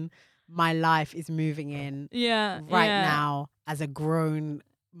direction my life is moving in. Right now, as a grown,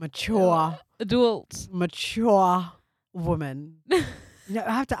 mature woman. No,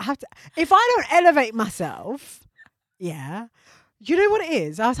 I have to. If I don't elevate myself, yeah. You know what it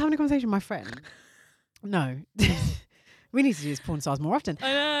is? I was having a conversation with my friend. No. We need to do this porn stars more often.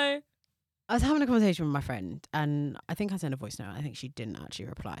 I I was having a conversation with my friend, and I think I sent a voice note. I think she didn't actually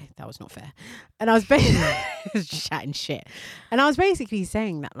reply. That was not fair. And I was basically chatting shit. And I was basically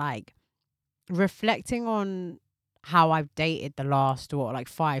saying that, like, reflecting on how I've dated the last,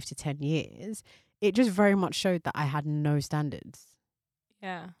 5 to 10 years, it just very much showed that I had no standards.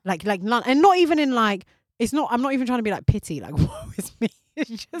 Yeah. Like none, and not even in like, I'm not even trying to be like pity, like, woe is me.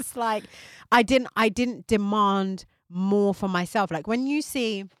 It's just like, I didn't demand more for myself. Like when you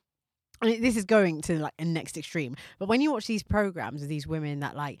see, I mean, this is going to like a next extreme, but when you watch these programs of these women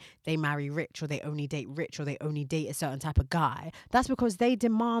that like they marry rich, or they only date rich, or they only date a certain type of guy, that's because they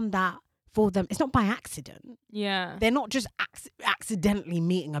demand that for them. It's not by accident. Yeah. They're not just accidentally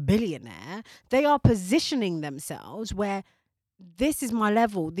meeting a billionaire. They are positioning themselves where this is my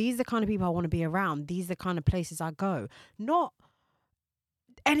level. These are the kind of people I want to be around. These are the kind of places I go. Not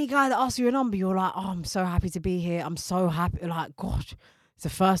any guy that asks you a number, you're like, oh, I'm so happy to be here. I'm so happy. Like, gosh, it's the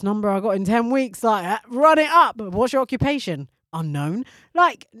first number I got in 10 weeks. Like, run it up. What's your occupation? Unknown.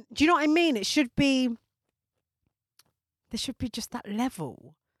 Like, do you know what I mean? There should be just that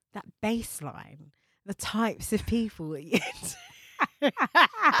level, that baseline, the types of people that you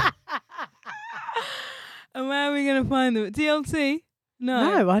And where are we going to find them? At TLC?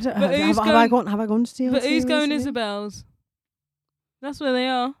 No. I don't. But Have I gone to TLC? But who's going recently? Isabel's? That's where they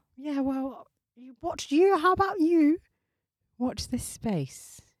are. Yeah, well, how about you watch this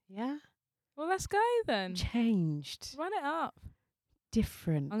space? Yeah? Well, let's go then. Changed. Run it up.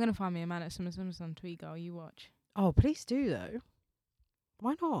 Different. I'm going to find me a man at some tweet girl. You watch. Oh, please do, though.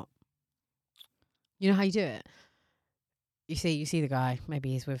 Why not? You know how you do it? You see the guy,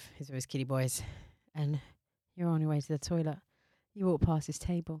 maybe he's with his kiddie boys, and you're on your way to the toilet. You walk past his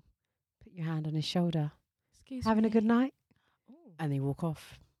table, put your hand on his shoulder. Excuse Having me. a good night? Ooh. And you walk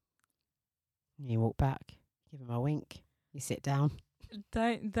off. And you walk back, give him a wink, you sit down.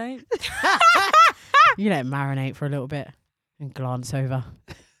 Don't. You let him marinate for a little bit and glance over.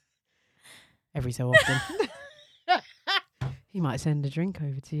 Every so often. He might send a drink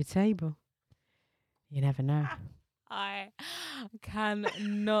over to your table. You never know. I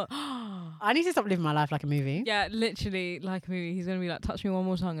cannot. I need to stop living my life like a movie. Yeah, literally like a movie. He's going to be like, touch me one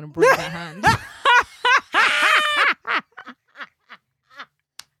more time, I'm going to break that hand.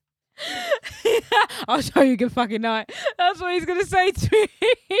 I'll show you a good fucking night. That's what he's going to say to me.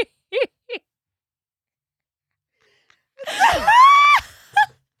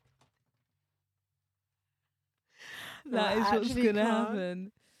 That is what's going to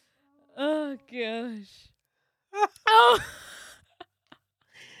happen. Oh, gosh. Oh.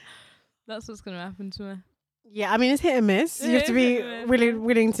 That's what's going to happen to her. Yeah, I mean, it's hit and miss. You have to be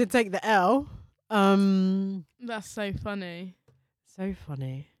willing to take the L. That's so funny. So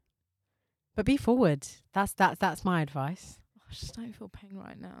funny. But be forward. That's my advice. I just don't feel pain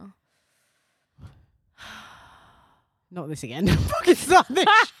right now. Not this again. Fucking start this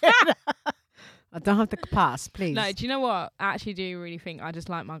shit. I don't have the pass, please. No, do you know what? I actually do really think I just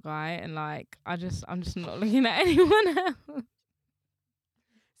like my guy, and like I'm just not looking at anyone else.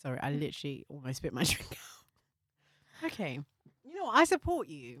 Sorry, I literally almost spit my drink out. Okay. You know what? I support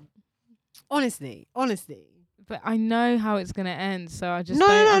you. Honestly. But I know how it's gonna end, so I just No.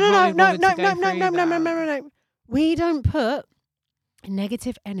 No. We don't put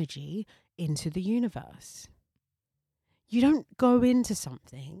negative energy into the universe. You don't go into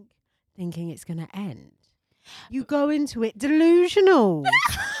something thinking it's going to end. You go into it delusional,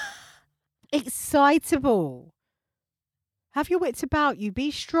 excitable. Have your wits about you.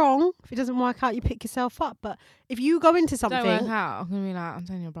 Be strong. If it doesn't work out, you pick yourself up. But if you go into something... Don't work out. I'm going to be like, I'm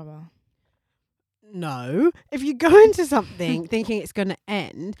telling your brother. No. If you go into something thinking it's going to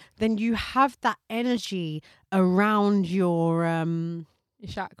end, then you have that energy around your... Your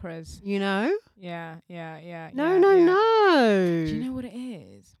chakras. You know? Yeah. No. Do you know what it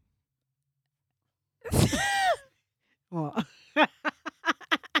is? What?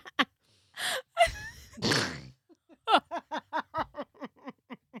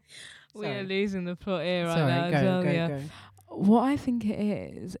 We are losing the plot here right Sorry, now. go. What I think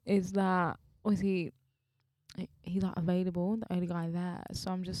it is that obviously he's like available, the only guy there.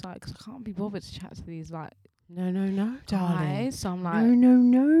 So I'm just like, because I can't be bothered to chat to these like No, darling. guys. So I'm like,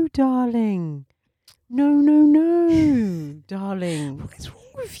 No, darling. No, darling. what is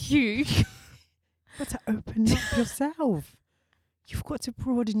wrong with you? You've got to open up yourself. You've got to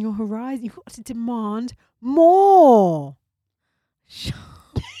broaden your horizon. You've got to demand more.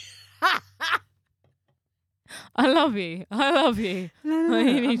 I love you. No.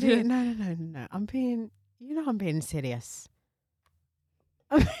 You need to- No. I'm being serious.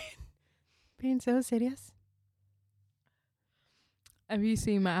 I'm being so serious. Have you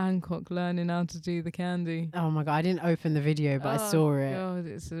seen Matt Hancock learning how to do the candy? Oh my God, I didn't open the video, but I saw it. God,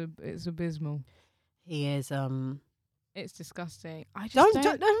 it's abysmal. He is It's disgusting. I just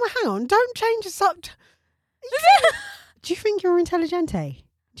don't hang on, don't change the subject. Do you think you're intelligente?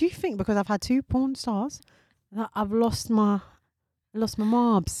 Do you think because I've had 2 porn stars that I've lost my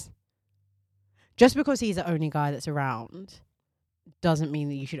marbs? Just because he's the only guy that's around doesn't mean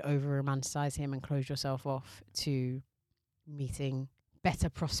that you should over romanticize him and close yourself off to meeting better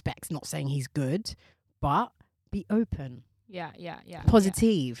prospects. Not saying he's good, but be open. Yeah.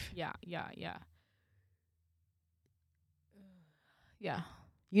 Positive. Yeah.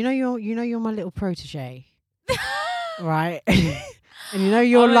 You know you're my little protege. Right? And you know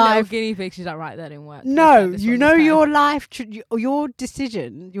your I'm a life little guinea pig. She's like, right, that didn't work. No, Let's you one know this time. your life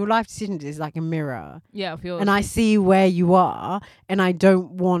your life decision is like a mirror. Yeah, of yours. And I see where you are, and I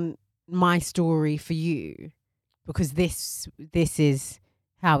don't want my story for you because this is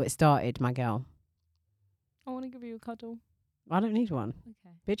how it started, my girl. I want to give you a cuddle. I don't need one.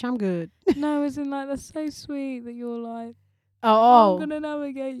 Okay. Bitch, I'm good. No, isn't like that's so sweet that you're like, Oh, I'm gonna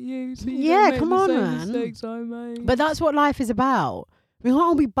navigate you. So you Yeah, don't make come the on, same man. mistakes I made. but that's what life is about. We can't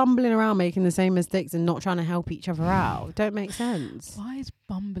all be bumbling around making the same mistakes and not trying to help each other out. Don't make sense. Why is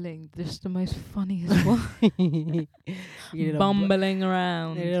bumbling just the most funniest one? You little Bumbling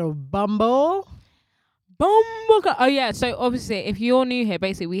around. You little bumble. Oh yeah, so obviously if you're new here,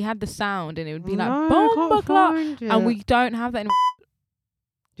 basically we had the sound and it would be like Bumbleclot, and we don't have that anymore.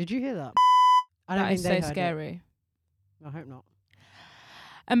 Did you hear that? I don't That think is they so heard scary. it. I hope not.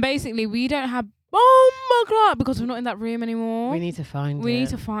 And basically we don't have Bumbleclot because we're not in that room anymore. We need to find it. We need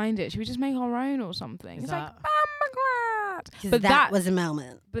to find it. Should we just make our own or something? Is It's that- like Bumbleclot. 'Cause But that was a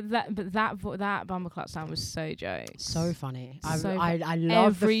moment. But that Bumbleclot sound was so jokes. So funny. So I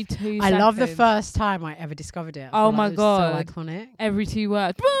love every the 2 I seconds. love the first time I ever discovered it. I Oh feel my like it was God. so iconic. Every 2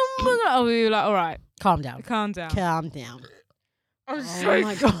 words. Bumbleclot. Oh, we were like, all right, Calm down. calm down. Calm down. I'm Oh so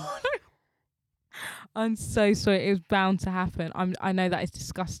my God. I'm so sorry. It was bound to happen. I know that is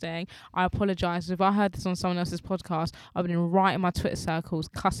disgusting. I apologise. If I heard this on someone else's podcast, I've been right in my Twitter circles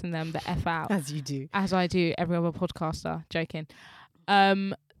cussing them the F out. As you do. As I do every other podcaster. Joking.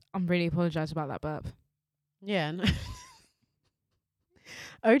 I'm really apologise about that burp. Yeah. No.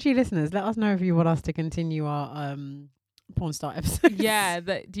 OG listeners, let us know if you want us to continue our porn star episodes. Yeah.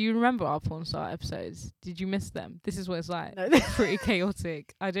 Do you remember our porn star episodes? Did you miss them? This is what it's like. No. Pretty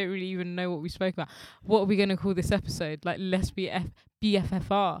chaotic. I don't really even know what we spoke about. What are we going to call this episode? Like, let's be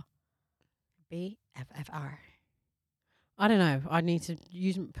BFFR. BFFR. I don't know. I need to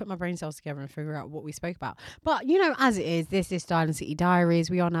put my brain cells together and figure out what we spoke about. But, you know, as it is, this is Styling City Diaries.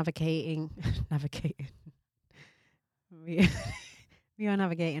 We are navigating. We are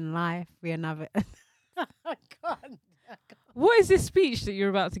navigating life. We are navigating. Oh, God. What is this speech that you're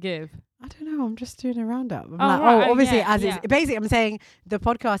about to give? I don't know. I'm just doing a roundup. I'm right. Obviously, Yeah, as yeah. is. Basically, I'm saying the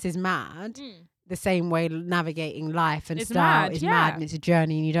podcast is mad. The same way navigating life and It's style mad, is yeah. mad, and it's a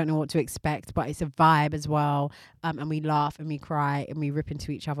journey, and you don't know what to expect, but it's a vibe as well. And we laugh and we cry and we rip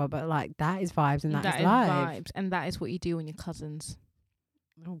into each other, but like that is vibes and that is life. Vibes, and that is what you do when you're cousins.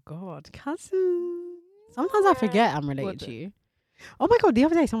 Oh God, cousin. Sometimes I forget I'm related What to the- you. Oh my God, the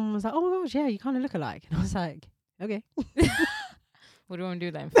other day someone was like, "Oh my gosh, yeah, you kind of look alike," and I was like, "Okay." What do you want to do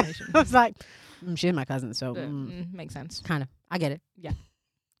with that information? I was like, "She's my cousin, so Makes sense. kind of, I get it."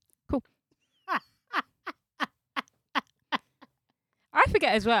 I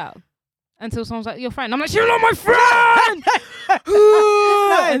forget as well. Until someone's like, your friend. I'm like, she's not my friend!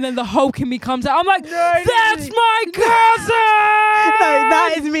 And then the Hulk in me comes out. I'm like, that's my cousin! No,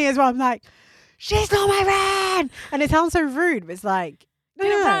 that is me as well. I'm like, she's not my friend, and it sounds so rude, but it's like, no,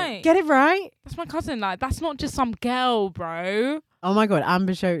 Get it no, right. Get it right. That's my cousin. Like, that's not just some girl, bro. Oh my God,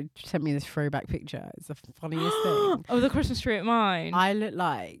 Amber sent me this throwback picture. It's the funniest thing. Oh, the Christmas tree at mine. I look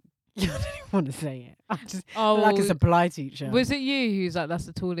like I don't even want to say it. I just oh, look like a supply teacher. was it you who's like, that's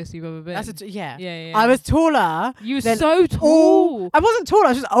the tallest you've ever been? Yeah. yeah. I was taller. You were than so tall. I wasn't tall. I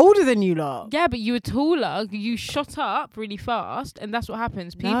was just older than you lot. Yeah, but you were taller. You shot up really fast, and that's what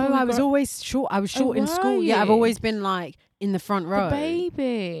happens. People No, who I was grow- always short. I was short in were school. Yeah, I've you? always been like in the front row. the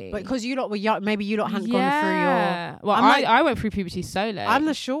baby. But because you lot were young, maybe you lot hadn't gone yeah. through your. Well, I'm like- I went through puberty solo. I'm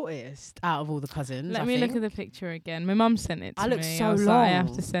the shortest out of all the cousins. Let I me look think. at the picture again. My mum sent it to I me. look so I was like, I have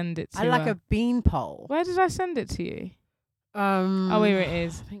long. to send it to I like her. a beanpole. Where did I send it to you? Oh, here it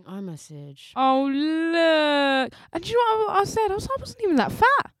is. I think iMessage. Oh, look. And do you know what I said? I wasn't even that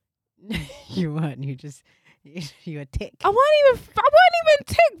fat. You weren't. You were tick. I wasn't even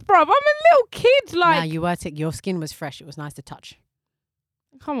tick, bruv. I'm a little kid. Like, Nah, you were tick. Your skin was fresh. It was nice to touch.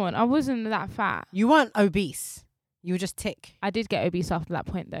 come on. I wasn't that fat. You weren't obese. You were just tick. I did get obese after that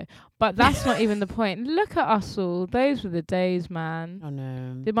point though, but that's not even the point. Look at us all. Those were the days, man. Oh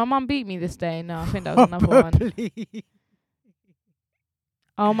no. Did my mum beat me this day? No, I think that was another one. Probably.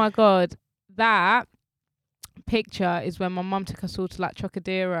 Oh my god, that picture is when my mum took us all to like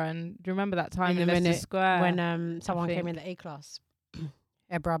Trocadero, and do you remember that time in Leicester Square when someone came in the A class?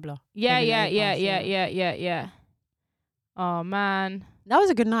 Brabla. Yeah. Oh man, that was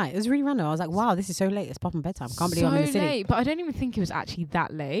a good night. It was really random. I was like, wow, this is so late. It's popping bedtime. Can't believe I'm in the city. Late, but I don't even think it was actually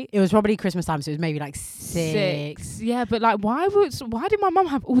that late. It was probably Christmas time, so it was maybe like 6. Yeah, but like, why did my mum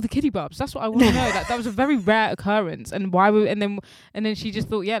have all the kiddie bubs? That's what I want to know. That was a very rare occurrence, and and then she just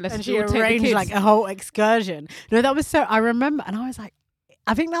thought, yeah, let's. And she she arranged arranged like a whole excursion. No, that was so. I remember, and I was like,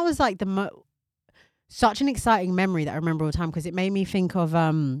 I think that was like such an exciting memory that I remember all the time because it made me think of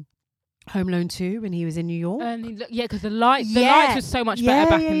Home Alone 2 when he was in New York. And because the lights were so much better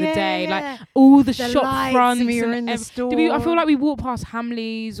back in the day. Yeah. Like all the shop lights, fronts. and we were in the store. I feel like we walked past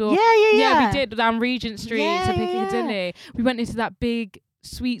Hamleys or Yeah, we did down Regent Street to Piccadilly. We went into that big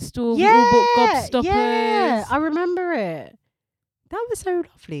sweet store. Yeah, we all bought gobstoppers. Yeah, I remember it. That was so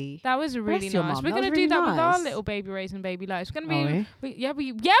lovely. That was really Bless your nice. mum. We're That gonna was do really that with our nice. little baby Rays and baby lights. It's gonna Are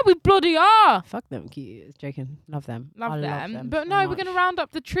be we bloody are. Fuck them, cute. Joking. Love them. Love I them. But so no, we're much. gonna round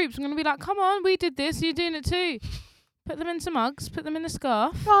up the troops. We're gonna be like, come on, we did this. You're doing it too. Put them into mugs. Put them in a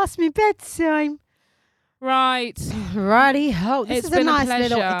scarf. Past me bedtime. Right. Righty ho. This It's is a been a nice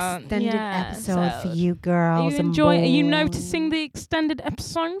little pleasure. extended Yeah, episode for so you Are girls. you and enjoying? Are you boys. noticing the extended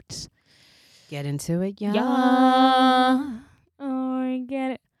episode? Get into it, yeah. Yeah. Oh, I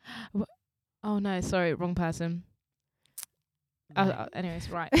get it. Oh no, sorry, wrong person.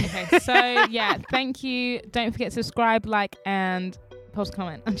 Anyways, right. Okay. So yeah, thank you. Don't forget to subscribe, like, and post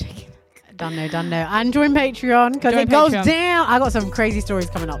comment. I'm joking. Done no. And join Patreon because Join it goes Patreon. down. I got some crazy stories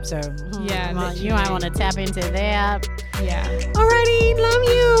coming up, so Yeah, you might literally. want to tap into that. Yeah. Alrighty, love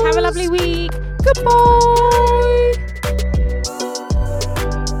you. Have a lovely week. Goodbye.